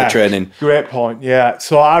evolution in the training? Great point. Yeah.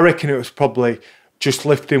 So I reckon it was probably just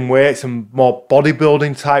lifting weights and more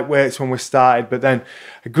bodybuilding type weights when we started. But then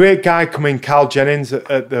a great guy come in, Carl Jennings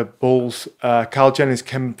at the Bulls. Carl Jennings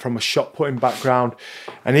came from a shot putting background,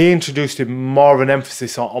 and he introduced more of an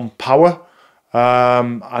emphasis on power.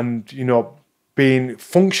 And, you know, being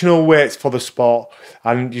functional weights for the sport.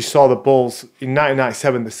 And you saw the Bulls in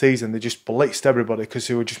 1997, the season, they just blitzed everybody because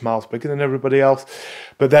they were just miles bigger than everybody else.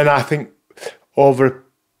 But then I think over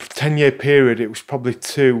a 10-year period, it was probably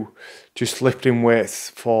two just lifting weights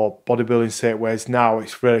for bodybuilding sake, whereas now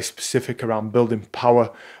it's really specific around building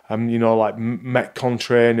power and, you know, like Metcon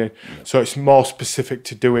training. So it's more specific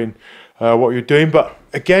to doing what you're doing. But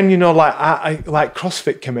again, you know, like I like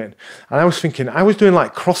CrossFit came in, and I was thinking, I was doing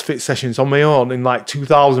like CrossFit sessions on my own in like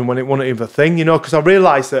 2000 when it wasn't even a thing, you know, because I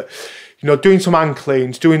realised that, you know, doing some hand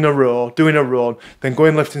cleans, doing a row, doing a run, then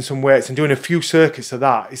going lifting some weights and doing a few circuits of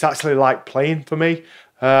that, it's actually like playing for me.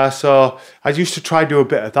 So I used to try to do a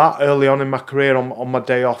bit of that early on in my career. On my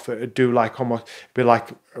day off, it'd do like almost be like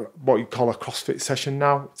what you call a CrossFit session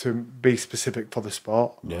now, to be specific for the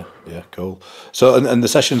sport. Yeah, cool. So and the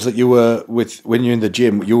sessions that you were with when you're in the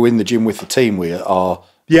gym, you were in the gym with the team, were you? Or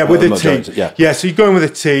with the team. Yeah. So you go in with a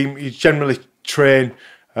team. You generally train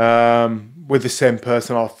with the same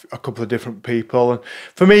person or a couple of different people. And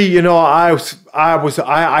for me, you know,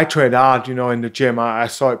 I trained hard, you know, in the gym. I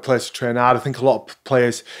saw it players train hard. I think a lot of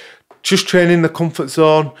players just train in the comfort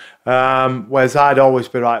zone, whereas I'd always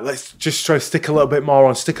be like, let's just try to stick a little bit more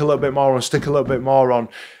on, stick a little bit more on, stick a little bit more on.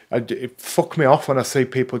 It fucked me off when I see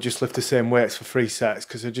people just lift the same weights for 3 sets,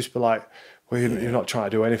 because I'd just be like, well, you're not trying to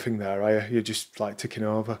do anything there, are you? You're just like ticking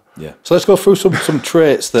over. Yeah. So let's go through some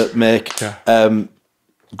traits that make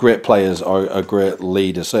great players or great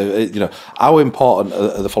leaders. So, you know, how important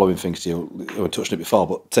are the following things to you? We touched on it before,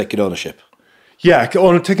 but taking ownership. Yeah,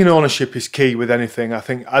 taking ownership is key with anything. I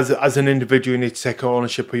think as an individual, you need to take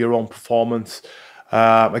ownership of your own performance.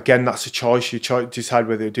 Again, that's a choice. You decide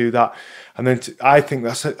whether you do that. And then I think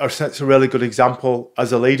that's a really good example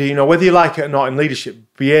as a leader. You know, whether you like it or not, in leadership,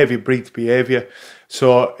 behaviour breeds behaviour.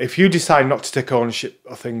 So if you decide not to take ownership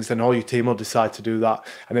of things, then all your team will decide to do that,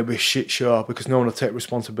 and it'll be a shit show because no one will take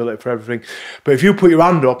responsibility for everything. But if you put your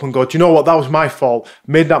hand up and go, do you know what, that was my fault,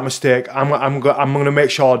 made that mistake, I'm going to make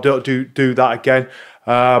sure I don't do that again.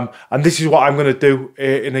 And this is what I'm going to do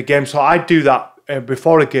in a game. So I do that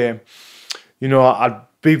before a game. You know, I'd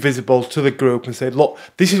be visible to the group and say, look,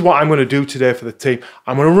 this is what I'm going to do today for the team.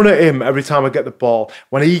 I'm going to run at him every time I get the ball.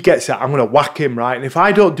 When he gets it, I'm going to whack him, right? And if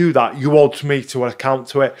I don't do that, you hold me to account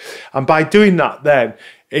to it. And by doing that, then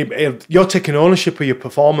you're taking ownership of your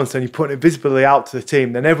performance and you're putting it visibly out to the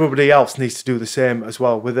team. Then everybody else needs to do the same as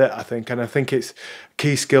well with it, I think. And I think it's a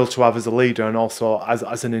key skill to have as a leader and also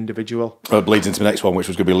as an individual. Well, it bleeds into the next one, which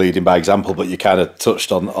was going to be leading by example, but you kind of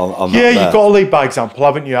touched on that. Yeah, you've got to lead by example,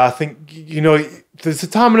 haven't you? I think, you know, there's a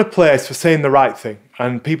time and a place for saying the right thing,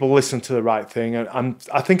 and people listen to the right thing. And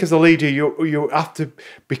I think as a leader, you have to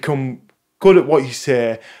become good at what you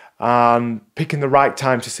say, and picking the right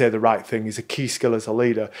time to say the right thing is a key skill as a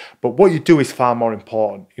leader. But what you do is far more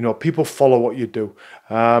important. You know, people follow what you do.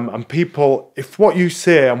 And people, if what you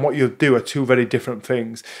say and what you do are two very different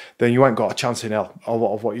things, then you ain't got a chance in hell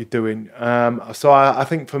of what you're doing. So I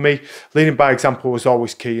think for me, leading by example was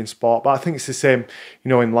always key in sport. But I think it's the same, you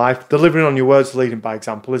know, in life. Delivering on your words, leading by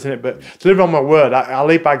example, isn't it? But delivering on my word, I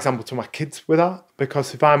lead by example to my kids with that.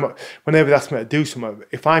 Because whenever they ask me to do something,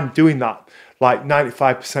 if I'm doing that like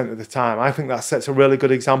 95% of the time, I think that sets a really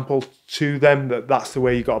good example to them that that's the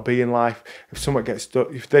way you got to be in life. If someone gets done,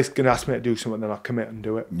 if they're going to ask me to do something, then I'll commit and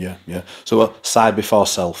do it. Yeah. So side before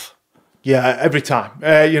self. Yeah, every time.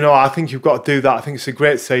 You know, I think you've got to do that. I think it's a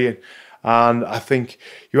great saying. And I think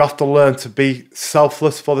you have to learn to be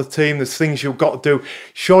selfless for the team. There's things you've got to do.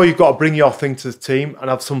 Sure, you've got to bring your thing to the team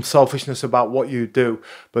and have some selfishness about what you do.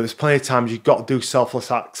 But there's plenty of times you've got to do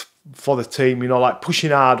selfless acts for the team, you know, like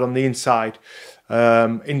pushing hard on the inside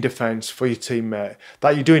in defence for your teammate.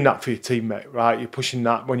 That you're doing that for your teammate, right? You're pushing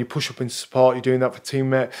that. When you push up in support, you're doing that for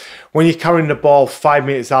teammate. When you're carrying the ball 5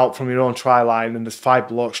 metres out from your own try line and there's 5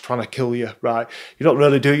 blokes trying to kill you, right? You're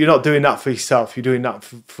not doing that for yourself. You're doing that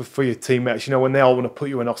for your teammates. You know, when they all want to put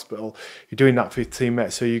you in hospital, you're doing that for your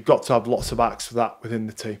teammates. So you've got to have lots of acts for that within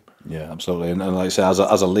the team. Yeah, absolutely. And like I say, as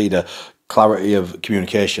a leader, clarity of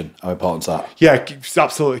communication, how important is that? Yeah, it's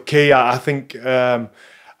absolutely key. I think, I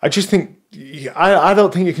just think, I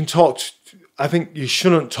don't think you can talk. I think you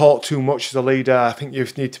shouldn't talk too much as a leader. I think you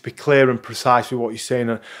need to be clear and precise with what you're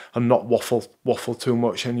saying and not waffle too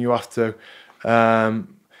much. And you have to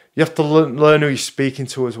learn who you're speaking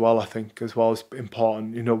to as well. I think as well is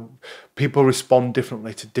important. You know, people respond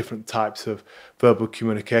differently to different types of verbal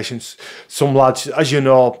communications. Some lads, as you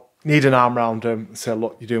know, need an arm around them and say,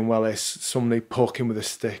 look, you're doing well here. Some need poking with a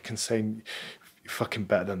stick and saying, you're fucking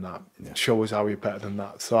better than that. Yeah. Show us how you're better than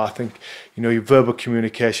that. So I think, you know, your verbal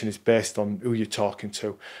communication is based on who you're talking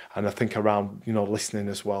to, and I think around, you know, listening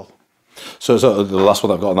as well. So the last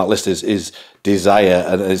one I've got on that list is desire,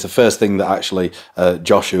 and it's the first thing that actually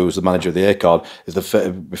Josh, who's the manager of the Acorn, is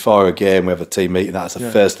before a game we have a team meeting. That's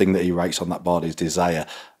the first thing that he writes on that board is desire.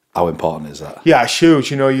 How important is that? Yeah, it's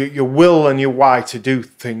huge. You know, your will and your why to do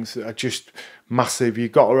things are just massive.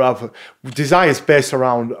 You've got to have desire is based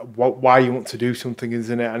around why you want to do something,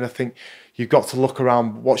 isn't it? And I think you've got to look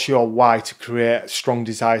around what's your why to create a strong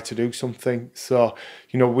desire to do something. So,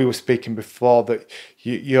 you know, we were speaking before that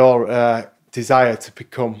your desire to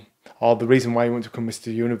become, or the reason why you want to become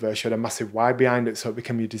Mr. Universe, you had a massive why behind it, so it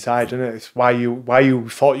became your desire, didn't it? It's why you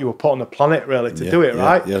thought you were put on the planet, really, to do it,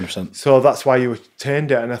 right? Yeah, 100%. So that's why you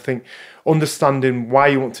attained it. And I think understanding why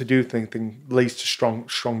you want to do things leads to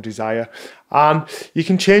strong desire. And you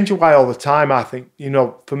can change your why all the time, I think. You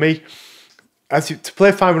know, for me, to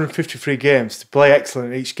play 553 games, to play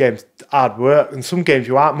excellent in each game, is hard work. And some games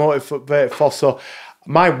you aren't motivated for. So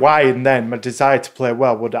my why and then my desire to play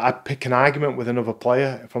well would I'd pick an argument with another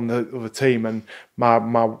player from the other team, and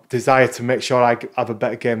my desire to make sure I have a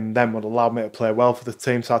better game than them would allow me to play well for the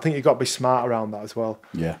team. So I think you've got to be smart around that as well.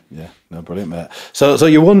 Yeah. No, brilliant, mate. So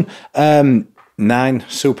you won 9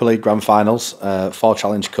 Super League Grand Finals, 4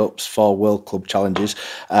 Challenge Cups, 4 World Club Challenges.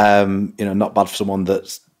 You know, not bad for someone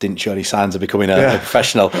that didn't show any signs of becoming a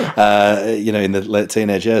professional, you know, in the late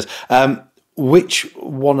teenage years. Which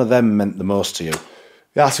one of them meant the most to you?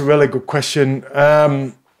 That's a really good question.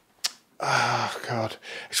 God,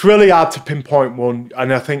 it's really hard to pinpoint one.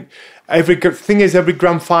 And I think every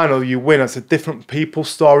grand final you win, it's a different people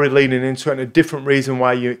story leading into it and a different reason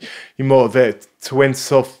why you're motivated to win.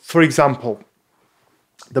 So, for example,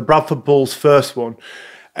 the Bradford Bulls first one,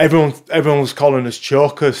 everyone was calling us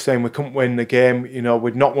chokers, saying we couldn't win the game. You know,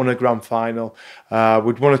 we'd not won a grand final.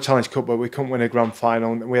 We'd won a Challenge Cup, but we couldn't win a grand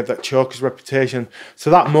final. And we had that chokers reputation. So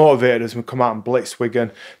that motivated us. We come out and blitz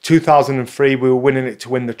Wigan. 2003, we were winning it to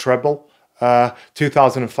win the treble.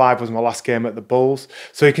 2005 was my last game at the Bulls.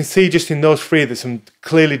 So you can see just in those three, there's some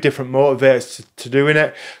clearly different motivators to doing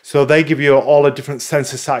it. So they give you all a different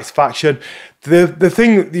sense of satisfaction. The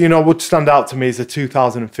thing, you know, would stand out to me is the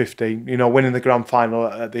 2015, you know, winning the grand final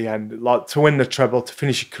at the end, like to win the treble, to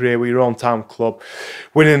finish your career with your own town club,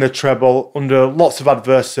 winning the treble under lots of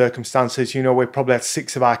adverse circumstances. You know, we probably had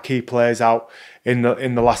 6 of our key players out in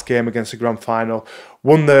the last game against the grand final,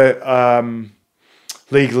 won the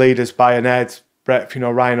league leaders by an head, Brett, you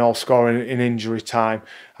know, Rhinos scoring in injury time,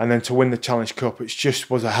 and then to win the Challenge Cup, it just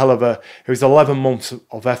was a hell of it was 11 months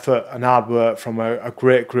of effort and hard work from a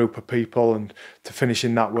great group of people, and to finish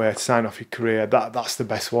in that way, to sign off your career, that's the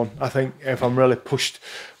best one. I think if I'm really pushed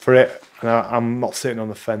for it, and I'm not sitting on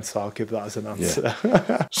the fence, so I'll give that as an answer.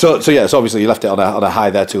 Yeah. so obviously you left it on a high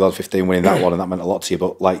there, 2015, winning that one, and that meant a lot to you,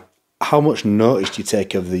 but like, how much notice do you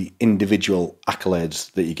take of the individual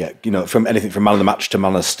accolades that you get? You know, from anything from man of the match to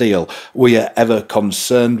man of steel. Were you ever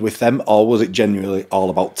concerned with them, or was it genuinely all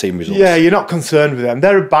about team results? Yeah, you're not concerned with them.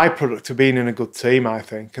 They're a byproduct of being in a good team, I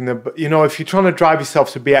think. And you know, if you're trying to drive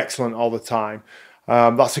yourself to be excellent all the time,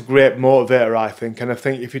 that's a great motivator, I think. And I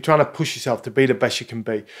think if you're trying to push yourself to be the best you can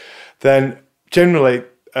be, then generally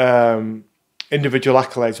individual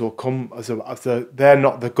accolades will come they're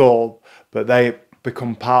not the goal, but they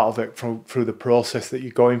become part of it through the process that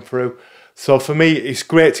you're going through. So for me, it's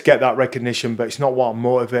great to get that recognition, but it's not what I'm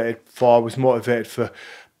motivated for. I was motivated for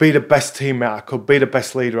be the best teammate I could, be the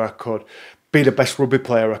best leader I could, be the best rugby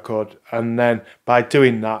player I could. And then by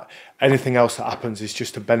doing that, anything else that happens is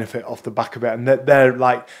just a benefit off the back of it. And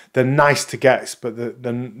they're nice to get, but they're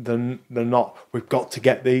not, we've got to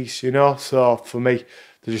get these, you know? So for me,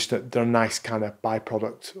 they're a nice kind of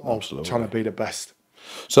byproduct of trying to be the best.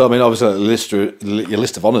 So, I mean, obviously, your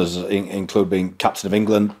list of honours include being captain of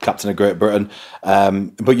England, captain of Great Britain,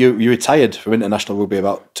 but you retired from international rugby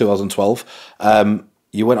about 2012.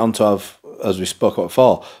 You went on to have, as we spoke about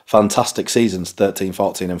before, fantastic seasons, 13,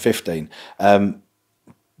 14 and 15.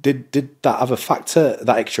 Did that have a factor,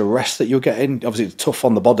 that extra rest that you're getting? Obviously, it's tough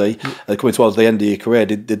on the body coming towards the end of your career.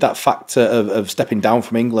 Did that factor of stepping down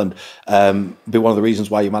from England be one of the reasons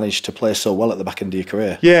why you managed to play so well at the back end of your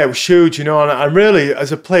career? Yeah, it was huge, you know, and really,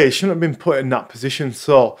 as a player, you shouldn't have been put in that position.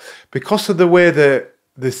 So, because of the way that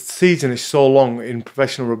the season is so long in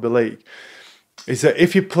professional rugby league, is that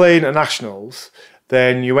if you play internationals,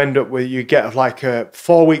 then you end up with, you get like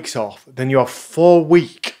 4 weeks off, then you have 4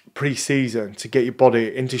 week pre-season to get your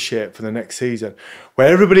body into shape for the next season, where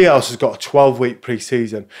everybody else has got a 12-week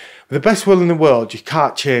pre-season. With the best will in the world, you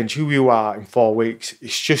can't change who you are in 4 weeks.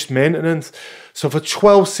 It's just maintenance. So for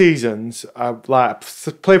 12 seasons, I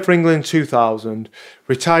played for England in 2000,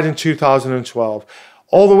 retired in 2012.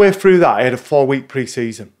 All the way through that, I had a 4-week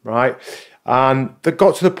pre-season, right? And that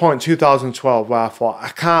got to the point in 2012 where I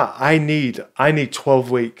thought, I need 12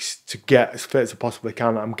 weeks to get as fit as I possibly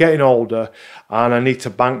can. I'm getting older and I need to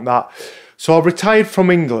bank that. So I retired from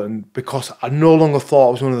England because I no longer thought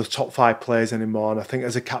I was one of the top 5 players anymore. And I think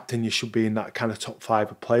as a captain, you should be in that kind of top 5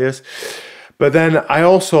 of players. But then I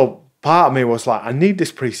also, part of me was like, I need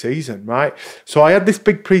this pre-season, right? So I had this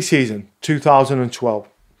big pre-season, 2012,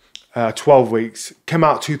 12 weeks, came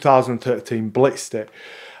out 2013, blitzed it.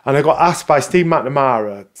 And I got asked by Steve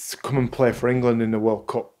McNamara to come and play for England in the World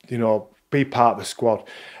Cup, you know, be part of the squad.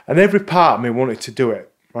 And every part of me wanted to do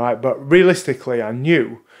it, right? But realistically, I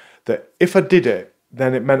knew that if I did it,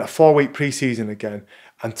 then it meant a 4-week pre-season again.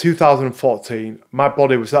 And 2014, my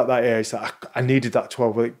body was at that age that I needed that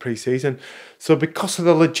 12-week pre-season. So because of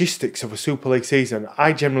the logistics of a Super League season,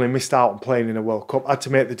 I generally missed out on playing in a World Cup. I had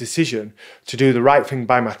to make the decision to do the right thing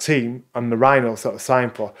by my team and the Rhinos that I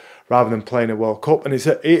signed for, rather than playing a World Cup. And it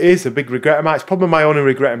is a big regret of mine. It's probably my only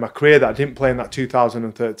regret in my career that I didn't play in that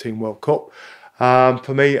 2013 World Cup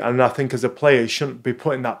for me. And I think as a player, you shouldn't be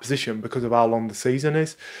put in that position because of how long the season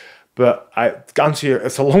is. But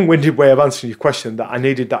it's a long-winded way of answering your question, that I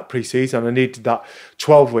needed that pre-season. I needed that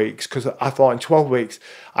 12 weeks because I thought in 12 weeks,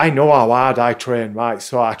 I know how hard I train, right?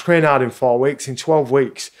 So I train hard in 4 weeks. In 12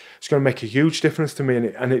 weeks, it's going to make a huge difference to me.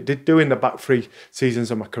 And it did do in the back 3 seasons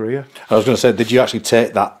of my career. I was going to say, did you actually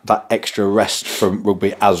take that extra rest from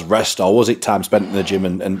rugby as rest, or was it time spent in the gym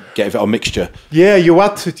and get it a mixture? Yeah, you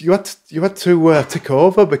had to tick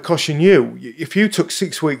over, because you knew if you took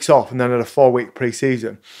 6 weeks off and then had a 4-week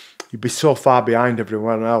pre-season, you'd be so far behind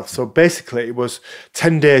everyone else. So basically it was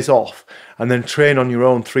 10 days off and then train on your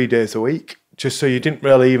own 3 days a week, just so you didn't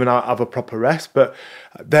really even have a proper rest. But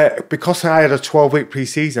because I had a 12-week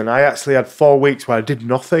pre-season, I actually had 4 weeks where I did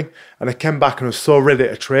nothing, and I came back and I was so ready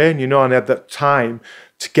to train, you know, and I had that time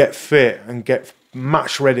to get fit and get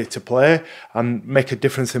match ready to play and make a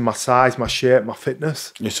difference in my size, my shape, my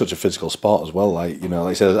fitness. You're such a physical sport as well, like, you know,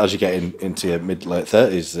 like I said, as you get into your mid-late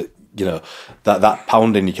 30s, you know, that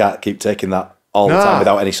pounding, you can't keep taking that all the time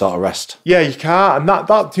without any sort of rest. Yeah, you can't. And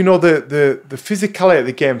that you know, the physicality of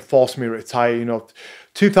the game forced me to retire. You know,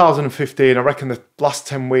 2015, I reckon the last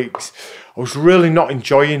 10 weeks, I was really not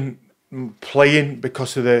enjoying playing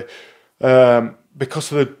because of the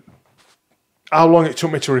how long it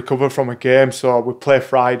took me to recover from a game. So we'd play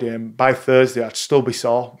Friday, and by Thursday I'd still be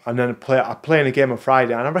sore. And then I'd play in a game on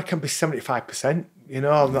Friday, and I reckon I'd be 75%. You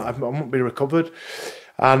know, I won't be recovered.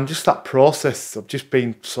 And just that process of just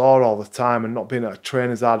being sore all the time and not being able to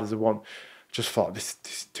train as hard as I want, just thought this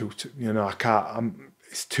is too, you know, I can't.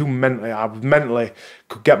 It's too mentally. I mentally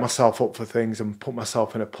could get myself up for things and put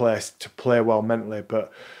myself in a place to play well mentally,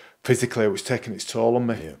 but physically it was taking its toll on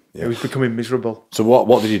me. Yeah. It was becoming miserable. So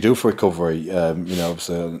what did you do for recovery? You know,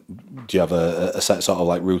 so do you have a set sort of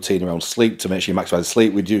like routine around sleep to make sure you maximise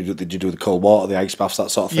sleep? Did you do the cold water, the ice baths,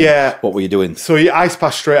 that sort of thing? Yeah. What were you doing? So you ice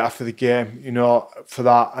bath straight after the game, you know, for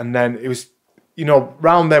that. And then it was, you know,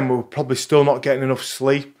 round then we were probably still not getting enough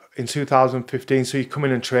sleep in 2015. So you come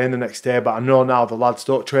in and train the next day. But I know now the lads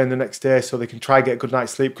don't train the next day so they can try and get a good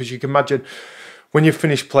night's sleep, because you can imagine when you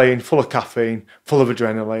finish playing, full of caffeine, full of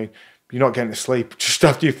adrenaline, you're not getting to sleep. Just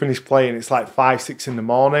after you finish playing, it's like 5, 6 in the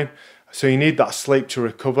morning. So you need that sleep to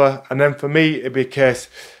recover. And then for me, it'd be a case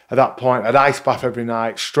at that point, I'd ice bath every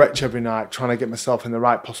night, stretch every night, trying to get myself in the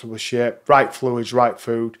right possible shape, right fluids, right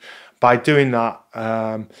food. By doing that,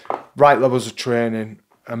 right levels of training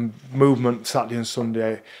and movement Saturday and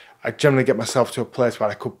Sunday, I generally get myself to a place where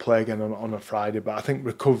I could play again on a Friday. But I think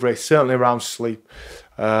recovery, certainly around sleep,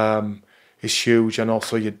 is huge, and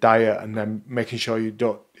also your diet, and then making sure you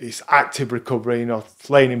don't. It's active recovery, you know,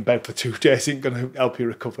 laying in bed for 2 days isn't going to help you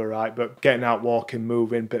recover, right? But getting out, walking,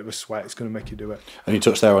 moving, bit of a sweat, it's going to make you do it. And you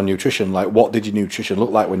touched there on nutrition. Like, what did your nutrition look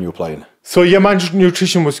like when you were playing? So yeah, my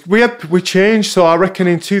nutrition was, we changed. So I reckon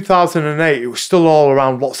in 2008, it was still all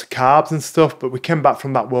around lots of carbs and stuff, but we came back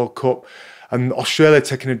from that World Cup and Australia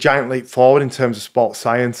taking a giant leap forward in terms of sports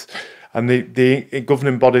science. And the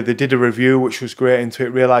governing body, they did a review, which was great into it,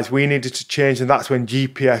 realised we needed to change. And that's when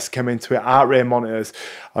GPS came into it, heart rate monitors,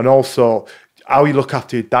 and also how you look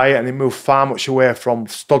after your diet. And it moved far much away from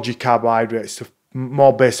stodgy carbohydrates to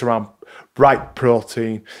more based around right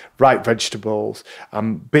protein, right vegetables,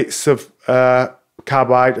 and bits of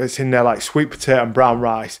carbohydrates in there like sweet potato and brown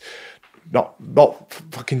rice. Not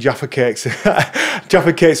fucking Jaffa cakes,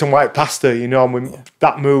 Jaffa cakes and white pasta, you know, and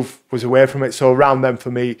that move was away from it. So around then for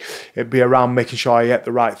me, it'd be around making sure I ate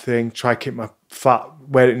the right thing, try to keep my fat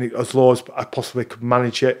weight as low as I possibly could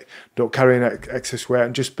manage it, don't carry any excess weight,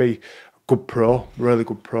 and just be a good pro, really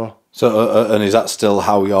good pro. So, and is that still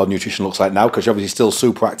how your nutrition looks like now? Because you're obviously still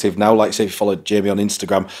super active now. Like, say, if you follow Jamie on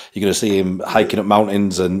Instagram, you're going to see him hiking up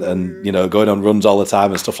mountains and you know, going on runs all the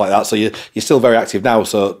time and stuff like that. So you're still very active now.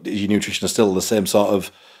 So your nutrition is still the same sort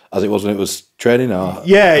of as it was when it was training? Or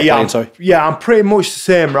Yeah, sorry? Yeah, I'm pretty much the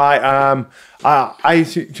same, right?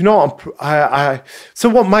 You know, so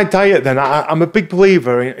what my diet then, I'm a big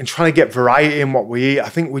believer in trying to get variety in what we eat. I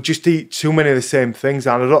think we just eat too many of the same things,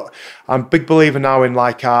 and I'm a big believer now in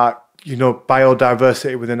like our, you know,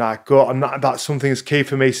 biodiversity within our gut, and that's something that's key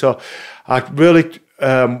for me. So I really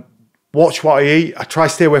watch what I eat. I try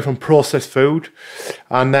to stay away from processed food,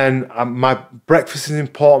 and then my breakfast is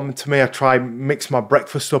important to me. I try mix my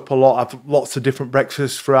breakfast up a lot. I have lots of different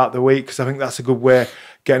breakfasts throughout the week because I think that's a good way of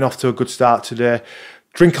getting off to a good start today.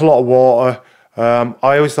 Drink a lot of water. I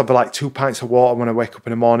always have like 2 pints of water when I wake up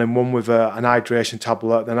in the morning, one with an hydration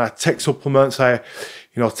tablet. Then I take supplements. I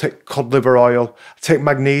take cod liver oil. I take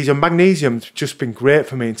magnesium. Magnesium's just been great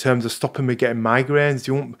for me in terms of stopping me getting migraines.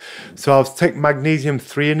 So I'll take magnesium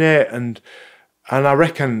threonate, and I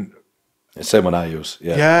reckon the same one I use.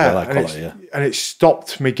 Yeah, and it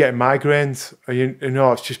stopped me getting migraines. You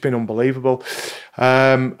know, it's just been unbelievable.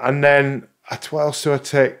 And then what else do I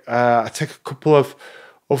take? I take a couple of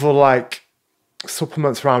other like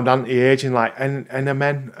supplements around anti-aging, like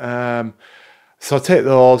NMN. So I take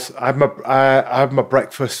those. I have my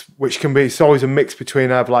breakfast, which can be, it's always a mix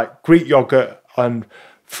between, I have like Greek yogurt and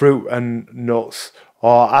fruit and nuts.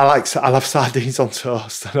 Or I'll have sardines on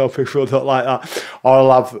toast. I know people don't like that.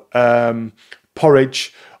 Or I'll have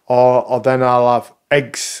porridge, or then I'll have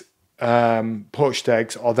eggs, poached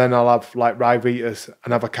eggs, or then I'll have like rye vitas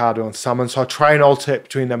and avocado and salmon. So I try and alternate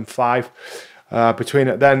between them 5. Between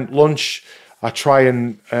it, then lunch, I try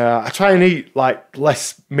and eat like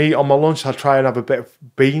less meat on my lunch. I try and have a bit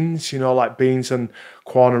of beans, you know, like beans and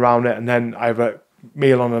corn around it, and then I have a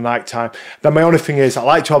meal on the night time. Then my only thing is I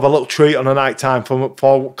like to have a little treat on the night time for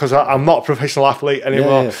because I'm not a professional athlete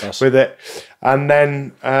anymore with it. And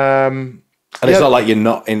then and it's not like you're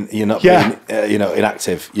not being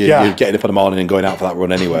inactive. You're getting up in the morning and going out for that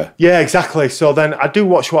run anyway. Yeah, exactly. So then I do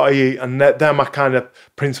watch what I eat, and they're my kind of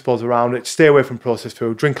principles around it. Stay away from processed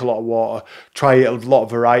food, drink a lot of water, try eat a lot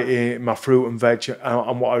of variety in my fruit and veg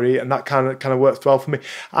and what I eat, and that kind of works well for me.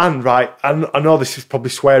 And right, and I know this is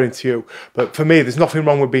probably swearing to you, but for me, there's nothing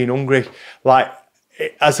wrong with being hungry. Like,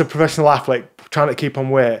 as a professional athlete trying to keep on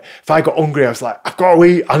weight, if I got hungry, I was like, I've got to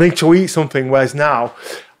eat. I need to eat something. Whereas now,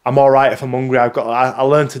 I'm all right if I'm hungry. I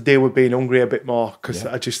learned to deal with being hungry a bit more because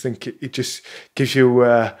I just think it just gives you.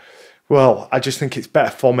 I just think it's better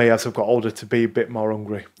for me as I've got older to be a bit more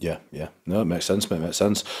hungry. Yeah. No, it makes sense. Mate, it makes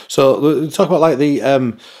sense. So talk about like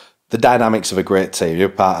the dynamics of a great team. You're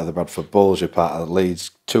part of the Bradford Bulls. You're part of the Leeds.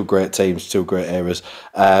 2 great teams, 2 great eras.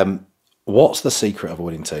 What's the secret of a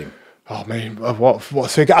winning team? Oh man,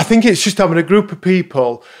 what's it? I think it's just having a group of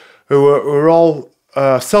people who are all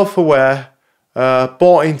self-aware.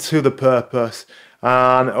 Bought into the purpose,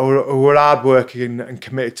 and who are hardworking and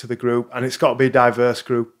committed to the group. And it's got to be a diverse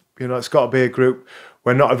group. You know, it's got to be a group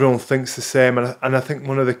where not everyone thinks the same. And I think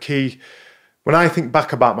one of the key, when I think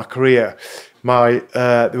back about my career,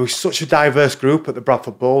 there was such a diverse group at the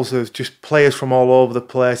Bradford Bulls. There was just players from all over the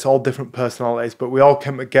place, all different personalities, but we all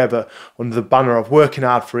came together under the banner of working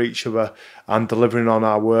hard for each other and delivering on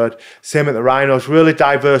our word. Same at the Rhinos, really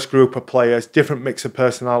diverse group of players, different mix of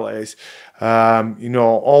personalities. You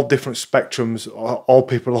know, all different spectrums, all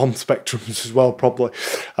people on spectrums as well, probably.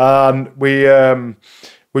 And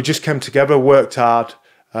we just came together, worked hard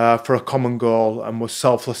for a common goal, and was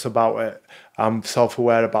selfless about it. I'm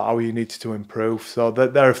self-aware about how you needed to improve. So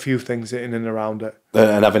there are a few things in and around it.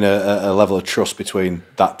 And having a level of trust between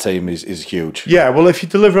that team is huge. Yeah, well, if you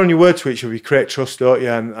deliver on your word to each other, you create trust, don't you?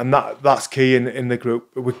 And that's key in the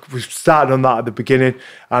group. We started on that at the beginning,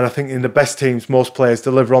 and I think in the best teams, most players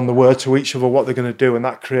deliver on the word to each other what they're going to do, and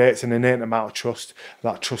that creates an innate amount of trust.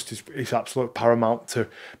 That trust is absolutely paramount to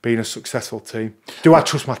being a successful team. Do I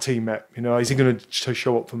trust my teammate? You know, is he going to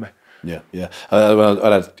show up for me? Yeah. When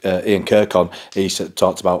I had Ian Kirk on, he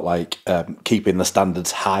talked about like keeping the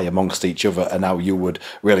standards high amongst each other, and how you would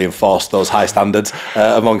really enforce those high standards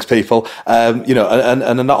amongst people. You know,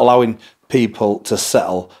 and not allowing people to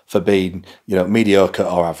settle for being, you know, mediocre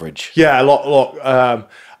or average. Yeah, look.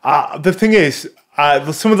 The thing is,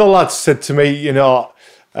 some of the lads said to me, you know,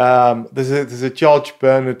 there's a George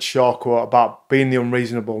Bernard Shaw quote about being the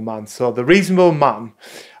unreasonable man. So the reasonable man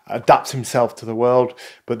adapts himself to the world,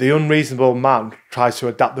 but the unreasonable man tries to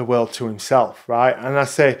adapt the world to himself, right? And I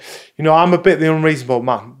say, you know, I'm a bit the unreasonable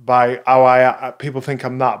man by how people think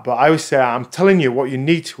I'm that, but I always say I'm telling you what you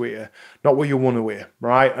need to hear, not what you want to hear,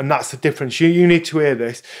 right? And that's the difference. You need to hear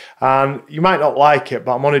this, and you might not like it,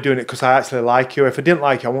 but I'm only doing it because I actually like you. If I didn't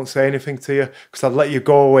like you, I won't say anything to you because I'd let you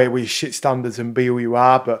go away with your shit standards and be who you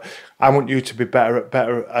are. But I want you to be better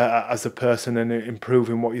as a person and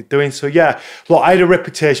improving what you're doing. So yeah, look, I had a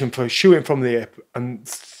reputation for shooting from the hip and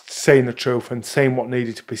saying the truth and saying what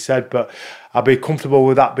needed to be said, but I'll be comfortable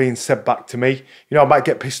with that being said back to me. You know, I might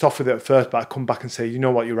get pissed off with it at first, but I come back and say, you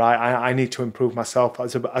know what, you're right. I need to improve myself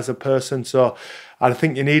as a person. So I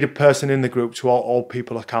think you need a person in the group to hold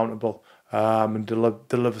people accountable and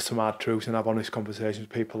deliver some hard truths and have honest conversations with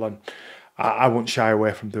people. And I won't shy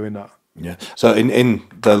away from doing that. Yeah. So in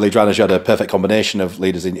the Leeds Rhinos, you had a perfect combination of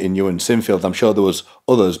leaders in you and Sinfield. I'm sure there was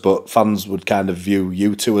others, but fans would kind of view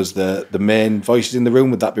you two as the main voices in the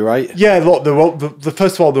room. Would that be right? Yeah. Look,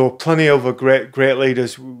 first of all, there were plenty of great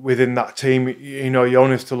leaders within that team. You know, you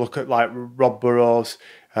only have to look at like Rob Burrows,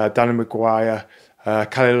 Danny Maguire,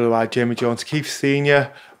 Kelly Luai, Jamie Jones, Keith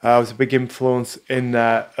Senior. Was a big influence in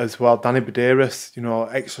there as well. Danny Badeiras, you know,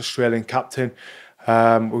 ex-Australian captain.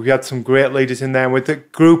 We had some great leaders in there, and with the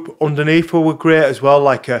group underneath who were great as well,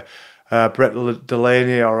 like a Brett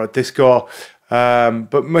Delaney or a Disco.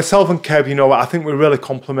 But myself and Kev, you know, I think we really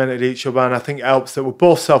complemented each other, and I think it helps that we're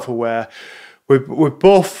both self-aware. We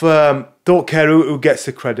both don't care who gets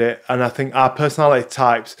the credit, and I think our personality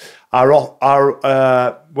types are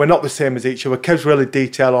we're not the same as each other. Kev's really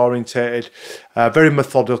detail orientated, very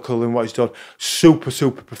methodical in what he's done, super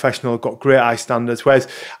professional, got great high standards. Whereas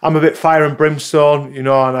I'm a bit fire and brimstone, you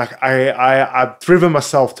know, and I've driven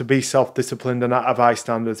myself to be self-disciplined and have high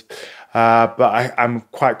standards. But I'm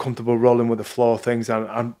quite comfortable rolling with the flow of things, and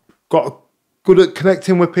I'm good at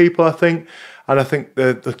connecting with people, I think. And I think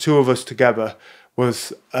the two of us together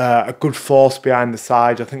was a good force behind the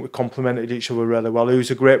side. I think we complemented each other really well. He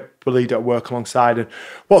was a great leader to work alongside. And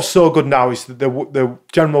what's so good now is that the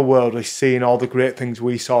general world is seeing all the great things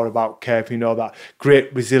we saw about Kev, you know, that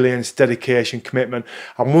great resilience, dedication, commitment.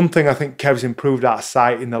 And one thing I think Kev's improved out of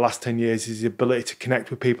sight in the last 10 years is his ability to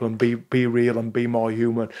connect with people and be real and be more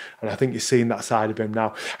human. And I think you're seeing that side of him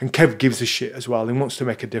now. And Kev gives a shit as well. He wants to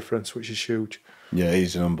make a difference, which is huge. Yeah,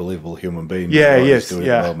 he's an unbelievable human being. Yeah, he is. Doing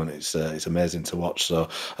at the moment. It's amazing to watch. So,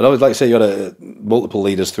 and I always like to say you had multiple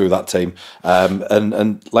leaders through that team,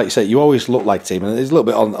 and like you say, you always look like a team. And it's a little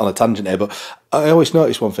bit on a tangent here, but I always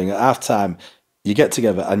notice one thing: at half time, you get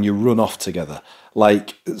together and you run off together.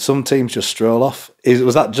 Like some teams just stroll off.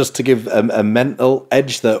 Was that just to give a mental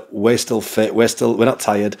edge that we're still fit, we're not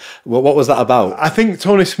tired? What was that about? I think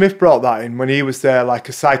Tony Smith brought that in when he was there, like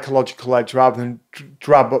a psychological edge rather than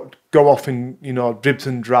go off in, you know, dribs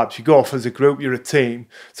and drabs. You go off as a group, you're a team.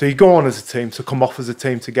 So you go on as a team, so come off as a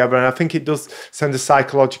team together. And I think it does send a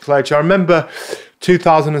psychological edge. I remember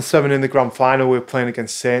 2007 in the grand final, we were playing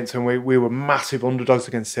against Saints, and we were massive underdogs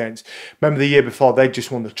against Saints. Remember the year before, they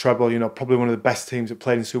just won the treble, you know, probably one of the best teams that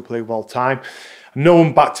played in Super League of all time. No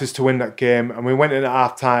one backed us to win that game, and we went in at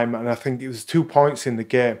half time, and I think it was 2 points in the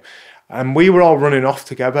game, and we were all running off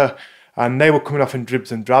together, and they were coming off in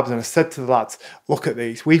dribs and drabs, and I said to the lads, look at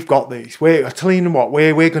these, we've got these. I'm telling you what,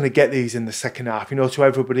 we're going to get these in the second half, you know, to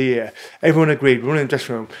everybody here. Everyone agreed, we were in the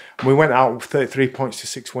dressing room, and we went out with 33 points to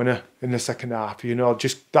 6 winner in the second half. You know,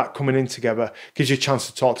 just that coming in together gives you a chance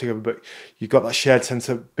to talk together, but you've got that shared sense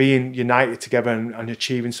of being united together and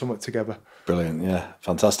achieving something together. Brilliant, yeah,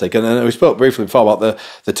 fantastic. And we spoke briefly before about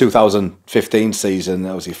the 2015 season.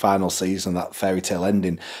 That was your final season, that fairy tale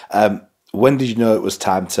ending. When did you know it was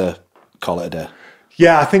time to call it a day?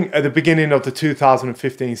 Yeah, I think at the beginning of the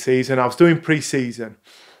 2015 season, I was doing pre-season,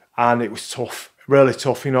 and it was tough, really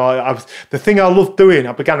tough. You know, the thing I loved doing,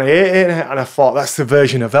 I began to hate it, and I thought that's the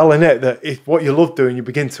version of hell, isn't it? That if what you love doing, you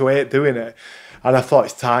begin to hate doing it. And I thought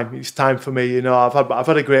it's time for me. You know, I've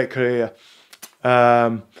had a great career.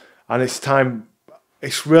 And it's time,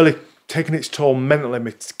 it's really taking its toll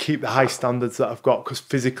mentally to keep the high standards that I've got, because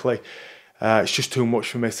physically it's just too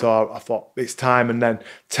much for me. So I thought it's time. And then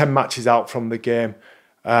 10 matches out from the game,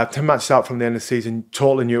 10 matches out from the end of the season,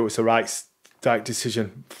 totally knew it was the right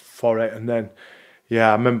decision for it. And then, yeah,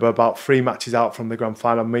 I remember about 3 matches out from the grand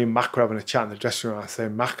final, me and Mac were having a chat in the dressing room. I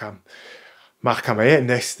said, Mac, I'm hating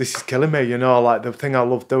this. This is killing me. You know, like the thing I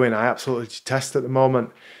love doing, I absolutely detest at the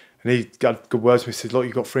moment. And he got good words with me. He said, look,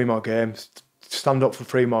 you've got 3 more games. Stand up for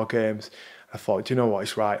 3 more games I thought, do you know what?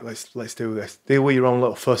 It's right. Let's do this. Deal with your own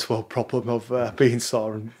little first world problem of being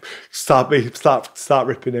sore and start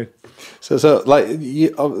ripping in. So like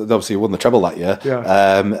you obviously won the treble that year,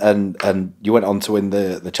 and you went on to win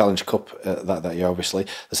the Challenge Cup that year. Obviously,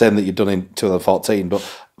 the same that you'd done in 2014. But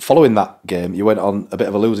following that game, you went on a bit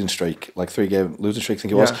of a losing streak, like 3-game losing streak, I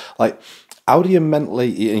think it was. Like, how do you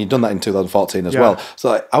mentally? And you've done that in 2014 as well. So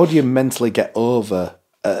like, how do you mentally get over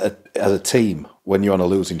as a team when you're on a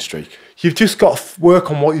losing streak? You've just got to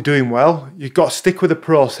work on what you're doing well. You've got to stick with the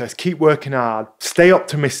process, keep working hard, stay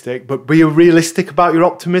optimistic, but be realistic about your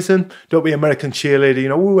optimism. Don't be American cheerleader, you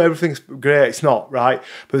know, everything's great. It's not, right?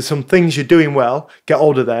 But there's some things you're doing well, get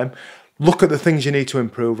hold of them, look at the things you need to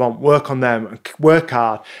improve on, work on them, and work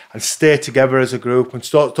hard, and stay together as a group, and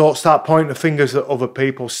don't start pointing the fingers at other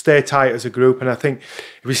people. Stay tight as a group. And I think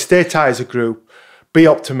if you stay tight as a group, be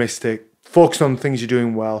optimistic, focus on the things you're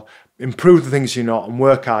doing well, improve the things you're not, and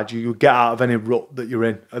work hard, you'll get out of any rut that you're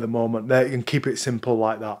in at the moment. You can keep it simple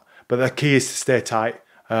like that. But the key is to stay tight,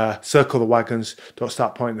 circle the wagons, don't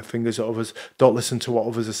start pointing the fingers at others, don't listen to what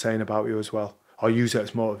others are saying about you as well, or use it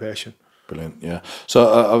as motivation. Brilliant, yeah.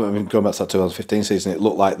 So, I mean, going back to that 2015 season, it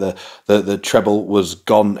looked like the treble was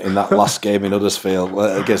gone in that last game in Huddersfield,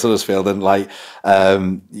 against Huddersfield, and like,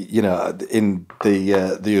 you know, in the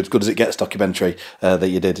As Good As It Gets documentary that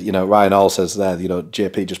you did, you know, Ryan Hall says there, you know,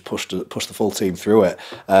 JP just pushed the full team through it.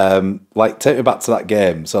 Like, take me back to that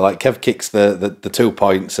game. So, like, Kev kicks the 2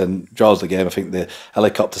 points and draws the game. I think the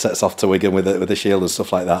helicopter sets off to Wigan with the shield and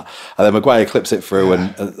stuff like that, and then Maguire clips it through,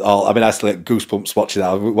 and all. I mean, I still get goosebumps watching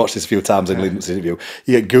that. I've watched this a few times in Leeds interview.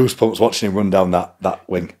 You get goosebumps watching him run down that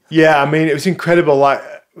wing. Yeah, I mean, it was incredible. Like,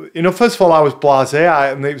 you know, first of all, I was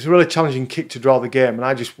blasé, and it was a really challenging kick to draw the game, and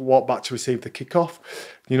I just walked back to receive the kickoff.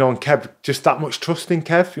 You know, and Kev, just that much trust in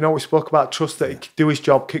Kev. You know, we spoke about trust, that he could do his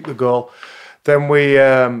job, kick the goal. Then we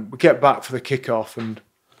get back for the kickoff, and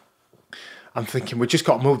I'm thinking we've just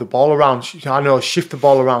got to move the ball around. I know, shift the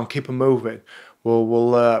ball around, keep them moving.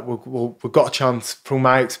 We've got a chance, from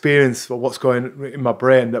my experience of what's going in my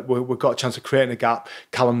brain, that we've got a chance of creating a gap.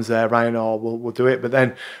 Callum's there, Ryan Hall, we'll do it. But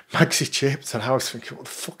then Maxi chipped, and I was thinking, what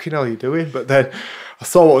the fucking hell are you doing? But then I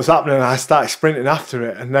saw what was happening, and I started sprinting after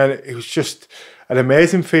it. And then it was just an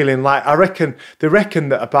amazing feeling. Like, they reckon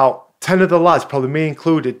that about 10 of the lads, probably me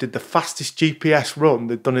included, did the fastest GPS run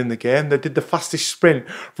they'd done in the game. They did the fastest sprint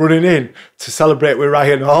running in to celebrate with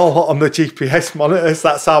Ryan Hall on the GPS monitors.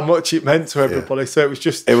 That's how much it meant to everybody. So it was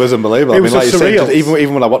just... It was unbelievable. It was like surreal.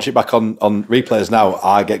 Even when I watch it back on replays now,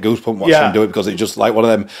 I get goosebumps watching him do it, because it's just like one of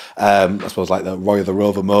them, I suppose, like the Roy of the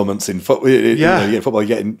Rover moments in football. You get football, you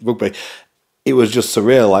get in rugby. It was just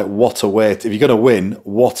surreal. Like, what a way if you're going to win,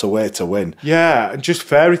 what a way to win. Yeah, and just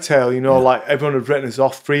fairy tale, you know, like everyone had written us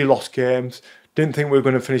off, 3 lost games, didn't think we were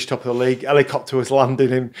going to finish top of the league, helicopter was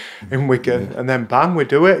landing in Wigan, and then bang, we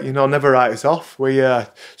do it, you know, never write us off. We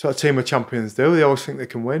sort of team of champions do, they always think they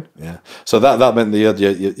can win. Yeah, so that meant your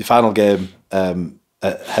final game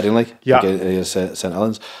at Headingley against St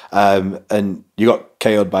Helens, and you got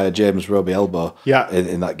KO'd by a James Roby elbow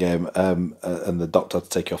in that game, and the doctor had to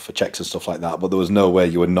take you off for checks and stuff like that, but there was no way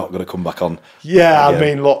you were not going to come back on. Yeah, I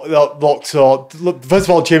mean, look, first of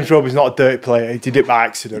all, James Roby's not a dirty player. He did it by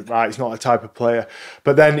accident, right? He's not a type of player.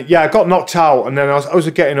 But then, I got knocked out, and then I was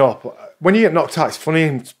getting up. When you get knocked out, it's funny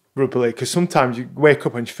in rugby league, because sometimes you wake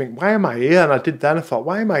up and you think, why am I here? And I did then, I thought,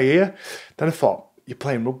 why am I here? Then I thought, you're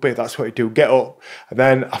playing rugby, that's what you do, get up. And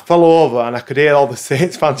then I fell over, and I could hear all the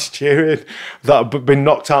Saints fans cheering that I'd been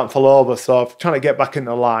knocked out and fell over, so I'm trying to get back in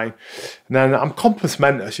the line. And then I'm compass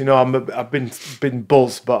mentis, you know, I've been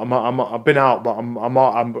buzzed, but I've been out, but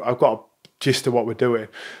I've got a gist of what we're doing.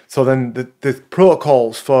 So then the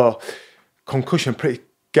protocols for concussion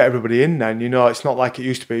get everybody in then, you know, it's not like it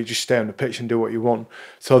used to be, you just stay on the pitch and do what you want.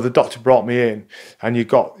 So the doctor brought me in, and you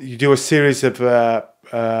do a series of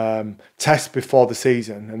tests before the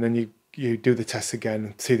season, and then you do the test again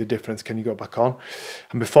and see the difference. Can you go back on?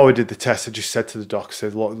 And before we did the test, I just said to the doc, I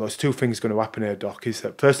said, look, there's 2 things going to happen here, doc. He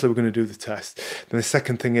said, firstly, we're going to do the test. Then the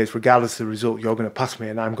second thing is, regardless of the result, you're going to pass me,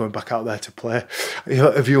 and I'm going back out there to play.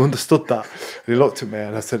 Have you understood that? And he looked at me,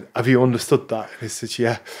 and I said, have you understood that? And he said,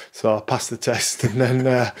 yeah. So I passed the test, and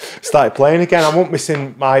then started playing again. I wasn't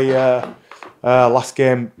missing my last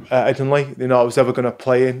game at Headingley, you know, I was ever going to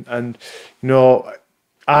play in. And, you know,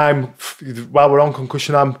 while we're on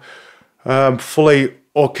concussion, I'm fully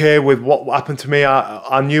okay with what happened to me.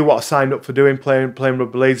 I knew what I signed up for doing, playing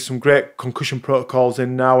rugby league. There's some great concussion protocols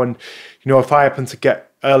in now, and you know, if I happen to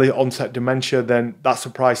get early onset dementia, then that's the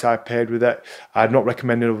price I paid with it. I'd not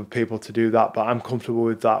recommended other people to do that, but I'm comfortable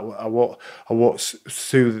with that. I won't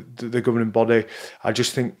sue the governing body. I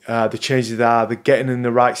just think the changes they're getting in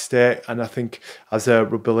the right state, and I think as a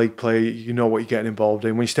rugby league player, you know what you're getting involved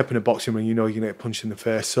in. When you step in a boxing ring, you know you're going to get punched in the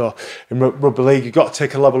face. So in rugby league, you've got to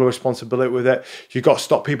take a level of responsibility with it. You've got to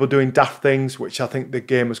stop people doing daft things, which I think the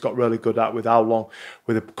game has got really good at with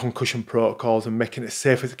the concussion protocols and making it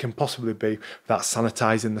safe as it can possibly be without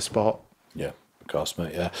sanitising the sport. Yeah, of course,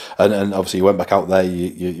 mate. Yeah, and obviously you went back out there.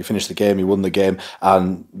 You finished the game. You won the game,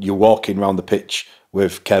 and you're walking around the pitch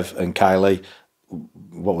with Kev and Kylie.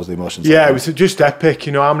 What was the emotions? Yeah, it was just epic.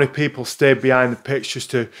 You know, how many people stayed behind the pitch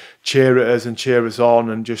just to cheer at us and cheer us on,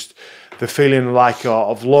 and just the feeling like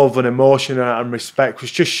of love and emotion and respect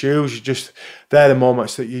was just huge. They're the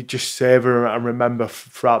moments that you just savour and remember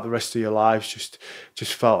throughout the rest of your lives.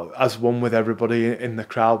 Just felt as one with everybody in the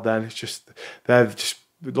crowd. Then they're just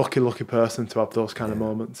lucky person to have those kind of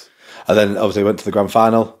moments. And then obviously went to the grand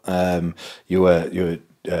final. You were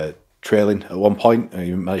trailing at one point.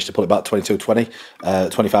 You managed to pull it back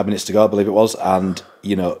 22-20, 25 minutes to go, I believe it was, and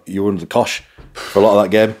you were under the cosh for a lot of that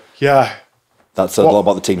game. Yeah. That's a lot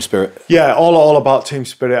about the team spirit. Yeah, all about team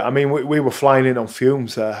spirit. I mean, we were flying in on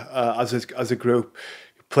fumes there as a group.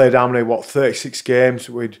 Played how many, 36 games.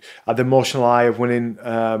 We'd had the emotional high of winning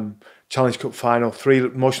Challenge Cup final,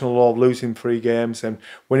 emotional low of losing 3 games and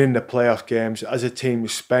winning the playoff games. As a team,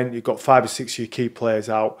 you've got 5 or 6 of your key players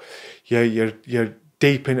out. You're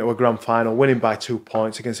deep into a grand final, winning by 2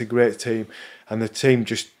 points against a great team, and the team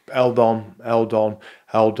just held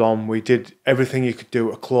on. We did everything you could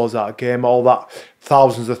do to close out a game. All that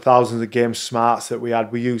thousands of game smarts that we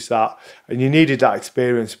had, we used that, and you needed that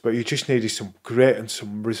experience, but you just needed some grit and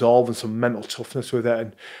some resolve and some mental toughness with it.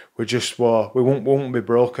 And we won't be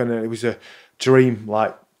broken. And it was a dream,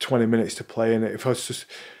 like 20 minutes to play in it. If it was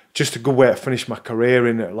just a good way to finish my career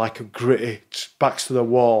in it, like a gritty, backs to the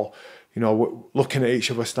wall. Looking at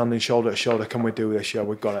each other, standing shoulder to shoulder. Can we do this? Yeah,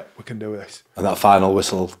 we've got it. We can do this. And that final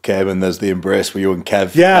whistle came, and there's the embrace for you and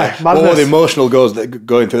Kev. Yeah, what were the emotional goals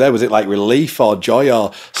going through there? Was it like relief or joy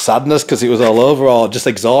or sadness because it was all over, or just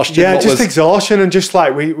exhaustion? Yeah, exhaustion, and just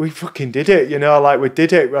like we fucking did it. Like we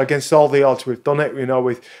did it against all the odds. We've done it.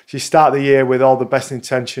 You start the year with all the best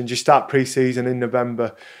intentions. You start pre-season in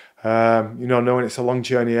November. Knowing it's a long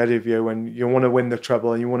journey ahead of you, and you want to win the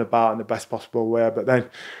treble and you want to bout in the best possible way, but then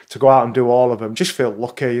to go out and do all of them, just feel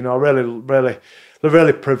lucky,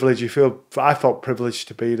 really privileged. I felt privileged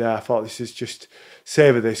to be there. I thought, this is just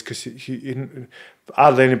savour this, because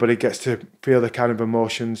hardly anybody gets to feel the kind of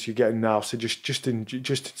emotions you're getting now. So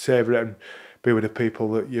just savour it and be with the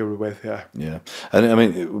people that you were with. Yeah. And I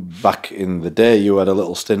mean, back in the day, you had a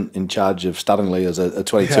little stint in charge of Stanley as a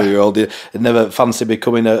 22-year-old. You never fancy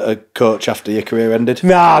becoming a coach after your career ended?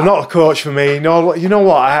 Nah, not a coach for me. No, you know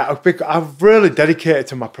what? I've really dedicated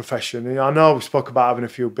to my profession. I know we spoke about having a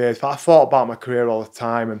few beers, but I thought about my career all the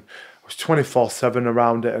time, and I was 24/7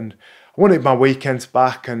 around it, and I wanted my weekends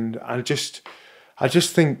back. And I just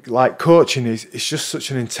think like coaching is just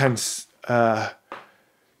such an intense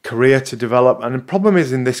career to develop. And the problem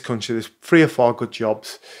is, in this country, there's 3 or 4 good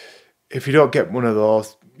jobs. If you don't get one of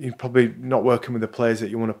those, you're probably not working with the players that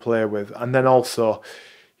you want to play with. And then also,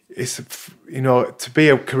 it's to be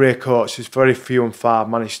a career coach, there's very few and far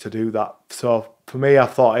managed to do that. So for me, I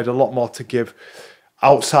thought I had a lot more to give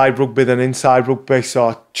outside rugby than inside rugby, so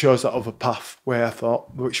I chose that other path where I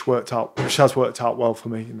thought, which has worked out well for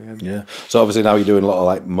me in the end. Yeah. So obviously now you're doing a lot of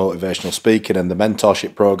like motivational speaking and the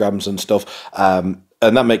mentorship programs and stuff.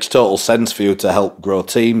 And that makes total sense for you to help grow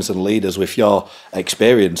teams and leaders with your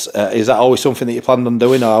experience. Is that always something that you planned on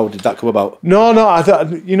doing, or how did that come about? No.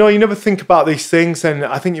 You never think about these things, and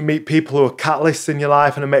I think you meet people who are catalysts in your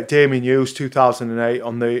life. And I met Damien Hughes 2008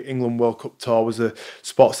 on the England World Cup tour, was a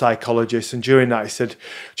sports psychologist, and during that he said,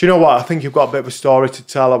 "Do you know what? I think you've got a bit of a story to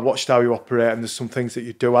tell. I've watched how you operate, and there's some things that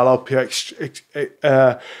you do. I'll help you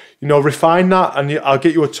refine that, and I'll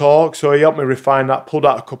get you a talk." So he helped me refine that, pulled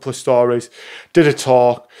out a couple of stories, did a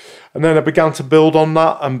talk, and then I began to build on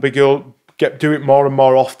that and do it more and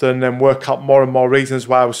more often, then work out more and more reasons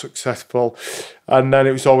why I was successful. And then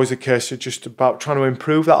it was always a case of just about trying to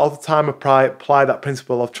improve that all the time, apply that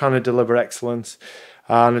principle of trying to deliver excellence.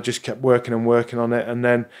 And I just kept working on it, and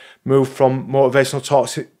then moved from motivational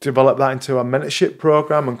talks, developed that into a mentorship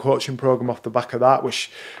program and coaching program off the back of that,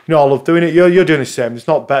 which, I love doing it. You're doing the same. It's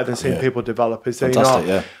not better than seeing people develop, is there? Fantastic,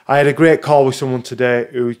 yeah. I had a great call with someone today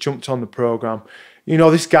who jumped on the program.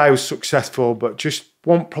 This guy was successful, but just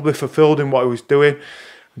wasn't probably fulfilled in what he was doing.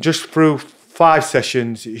 Just through 5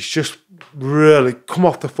 sessions, he's just really come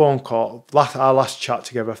off the phone call, our last chat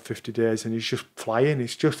together, 50 days, and he's just flying.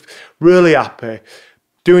 He's just really happy,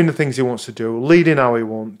 doing the things he wants to do, leading how he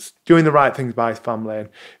wants, doing the right things by his family. And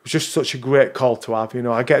it was just such a great call to have. You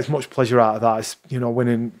know, I get as much pleasure out of that as, you know,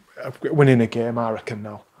 winning a game, I reckon,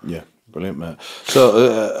 now. Yeah, brilliant, mate.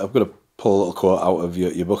 So I'm going to pull a little quote out of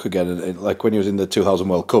your book again. And like when you was in the 2000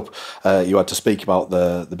 World Cup, you had to speak about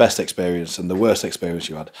the best experience and the worst experience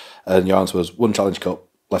you had. And your answer was won Challenge Cup,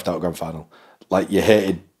 left out grand final. Like you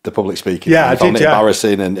hated the public speaking. Yeah, I found it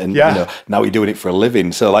embarrassing, and yeah. You know, now you're doing it for a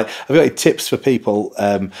living. So, like, have you got any tips for people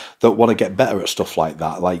that want to get better at stuff like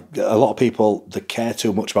that? Like, a lot of people that care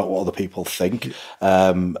too much about what other people think,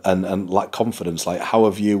 and lack confidence. Like, how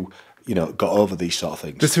have you got over these sort of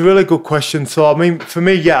things? That's a really good question. So, I mean, for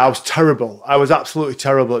me, yeah, I was terrible. I was absolutely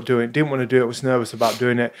terrible at doing it. Didn't want to do it. Was nervous about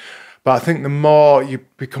doing it. But I think the more you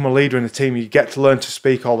become a leader in a team, you get to learn to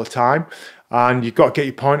speak all the time. And you've got to get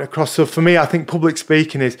your point across. So for me, I think public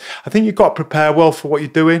speaking is, I think you've got to prepare well for what you're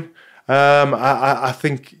doing. I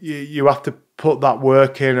think you have to put that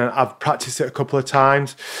work in, and I've practiced it a couple of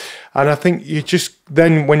times. And I think you just,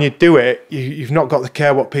 then when you do it, you've not got to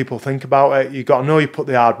care what people think about it. You've got to know you put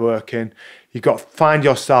the hard work in. You've got to find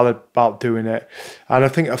your style about doing it. And I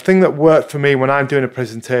think a thing that worked for me when I'm doing a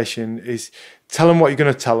presentation is tell them what you're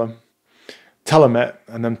going to tell them. Tell them it,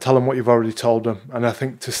 and then tell them what you've already told them. And I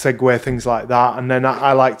think to segue things like that. And then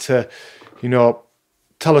I like to,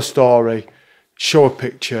 tell a story, show a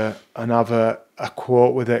picture, and have a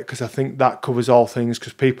quote with it, because I think that covers all things,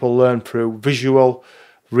 because people learn through visual,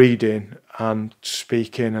 reading and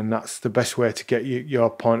speaking, and that's the best way to get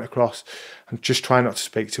your point across. And just try not to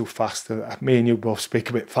speak too fast. Me and you both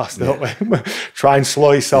speak a bit fast, don't we? Try and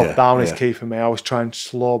slow yourself down is key for me. I always try and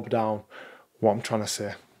slow down what I'm trying to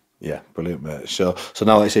say. Yeah, brilliant, mate. So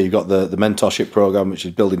now, like I say, you've got the mentorship program, which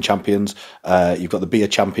is building champions. You've got the Be a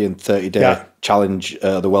Champion 30-day challenge,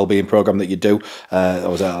 the wellbeing program that you do. I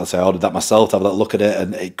ordered that myself to have a little look at it,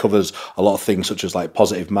 and it covers a lot of things such as like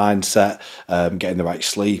positive mindset, getting the right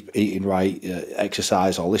sleep, eating right,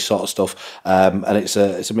 exercise, all this sort of stuff. And it's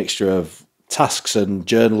a mixture of tasks and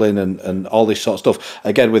journaling and all this sort of stuff,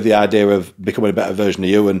 again with the idea of becoming a better version of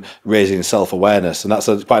you and raising self-awareness. And that's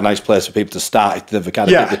quite a nice place for people to start if they've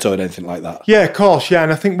kind of dipped the toe in anything like that. Yeah, of course, yeah.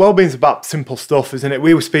 And I think wellbeing's about simple stuff, isn't it?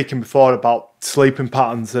 We were speaking before about sleeping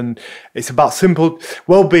patterns, and it's about simple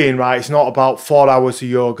wellbeing, right? It's not about 4 hours of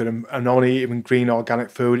yoga and only eating green organic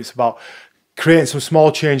food. It's about creating some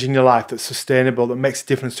small change in your life that's sustainable, that makes a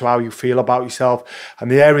difference to how you feel about yourself.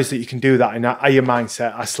 And the areas that you can do that in are your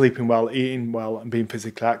mindset, are sleeping well, eating well, and being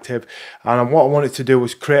physically active. And what I wanted to do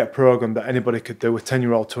was create a program that anybody could do, a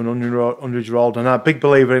 10-year-old to an 100-year-old. And I'm a big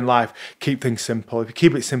believer in life, keep things simple. If you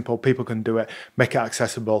keep it simple, people can do it, make it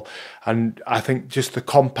accessible. And I think just the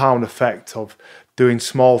compound effect of doing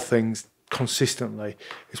small things consistently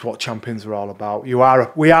is what champions are all about.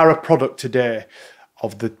 We are a product today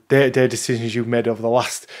of the day-to-day decisions you've made over the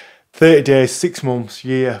last 30 days, 6 months,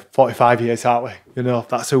 year, 45 years, aren't we?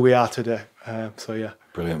 That's who we are today. So, yeah.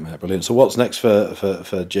 Brilliant, mate, brilliant. So what's next for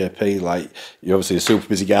JP? Like, you're obviously a super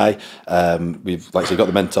busy guy. You've got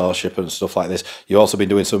the mentorship and stuff like this. You've also been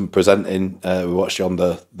doing some presenting. We watched you on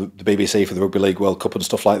the BBC for the Rugby League World Cup and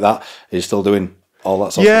stuff like that. Are you still doing all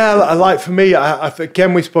that sort of stuff? Like for me,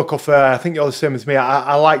 again, we spoke off, I think you're the same as me.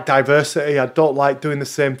 I like diversity. I don't like doing the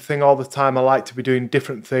same thing all the time. I like to be doing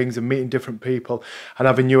different things and meeting different people and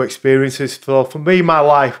having new experiences. So for me, my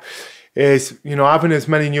life is, having as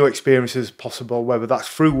many new experiences as possible, whether that's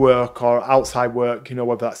through work or outside work,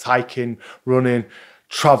 whether that's hiking, running,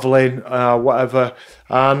 traveling, whatever.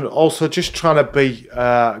 And also just trying to be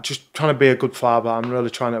a good father. I'm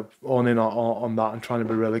really trying to own in on that and trying to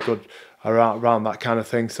be really good around that kind of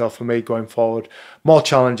thing. So for me, going forward, more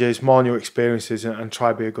challenges, more new experiences, and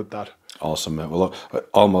try to be a good dad. Awesome, mate. Well, look, we're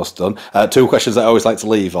almost done. 2 questions that I always like to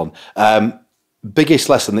leave on. Biggest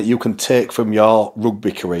lesson that you can take from your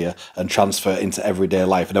rugby career and transfer into everyday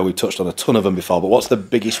life? I know we've touched on a ton of them before, but what's the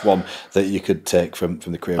biggest one that you could take from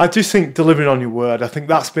the career? I just think delivering on your word. I think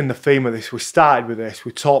that's been the theme of this. We started with this,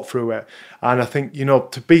 we talked through it. And I think,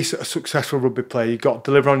 to be a successful rugby player, you've got to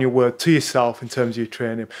deliver on your word to yourself in terms of your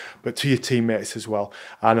training, but to your teammates as well.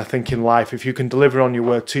 And I think in life, if you can deliver on your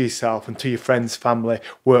word to yourself and to your friends, family,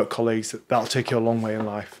 work colleagues, that'll take you a long way in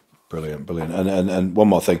life. Brilliant, brilliant. And one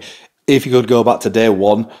more thing. If you could go back to day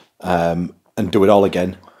one and do it all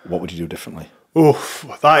again, what would you do differently? Oh,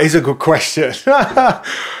 that is a good question. This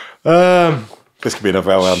could be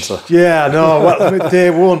another hour answer. Yeah, no, day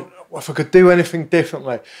one. if I could do anything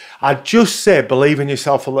differently, I'd just say believe in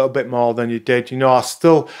yourself a little bit more than you did. You know,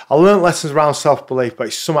 I learned lessons around self-belief, but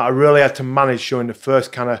it's something I really had to manage during the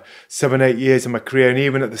first kind of 7-8 years of my career, and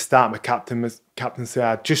even at the start of my captaincy,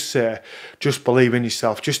 I'd just say, just believe in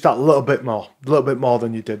yourself, just that little bit more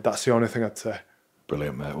than you did. That's the only thing I'd say.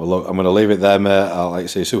 Brilliant, mate. Well, look, I'm going to leave it there, mate. Like I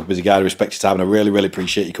say, super busy guy. I respect your time, and I really, really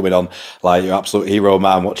appreciate you coming on. Like, you're an absolute hero,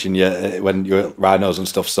 man, watching you when you're at Rhinos and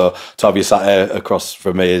stuff. So to have you sat here across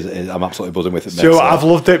from me, I'm absolutely buzzing with it, mate. Stuart, I've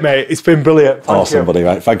loved it, mate. It's been brilliant. Awesome, buddy.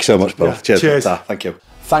 Right. Thank you so much, Bill. Yeah. Cheers. Thank you.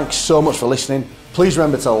 Thanks so much for listening. Please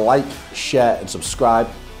remember to like, share, and subscribe.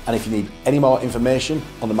 And if you need any more information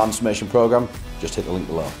on the Mansformation programme, just hit the link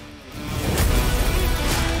below.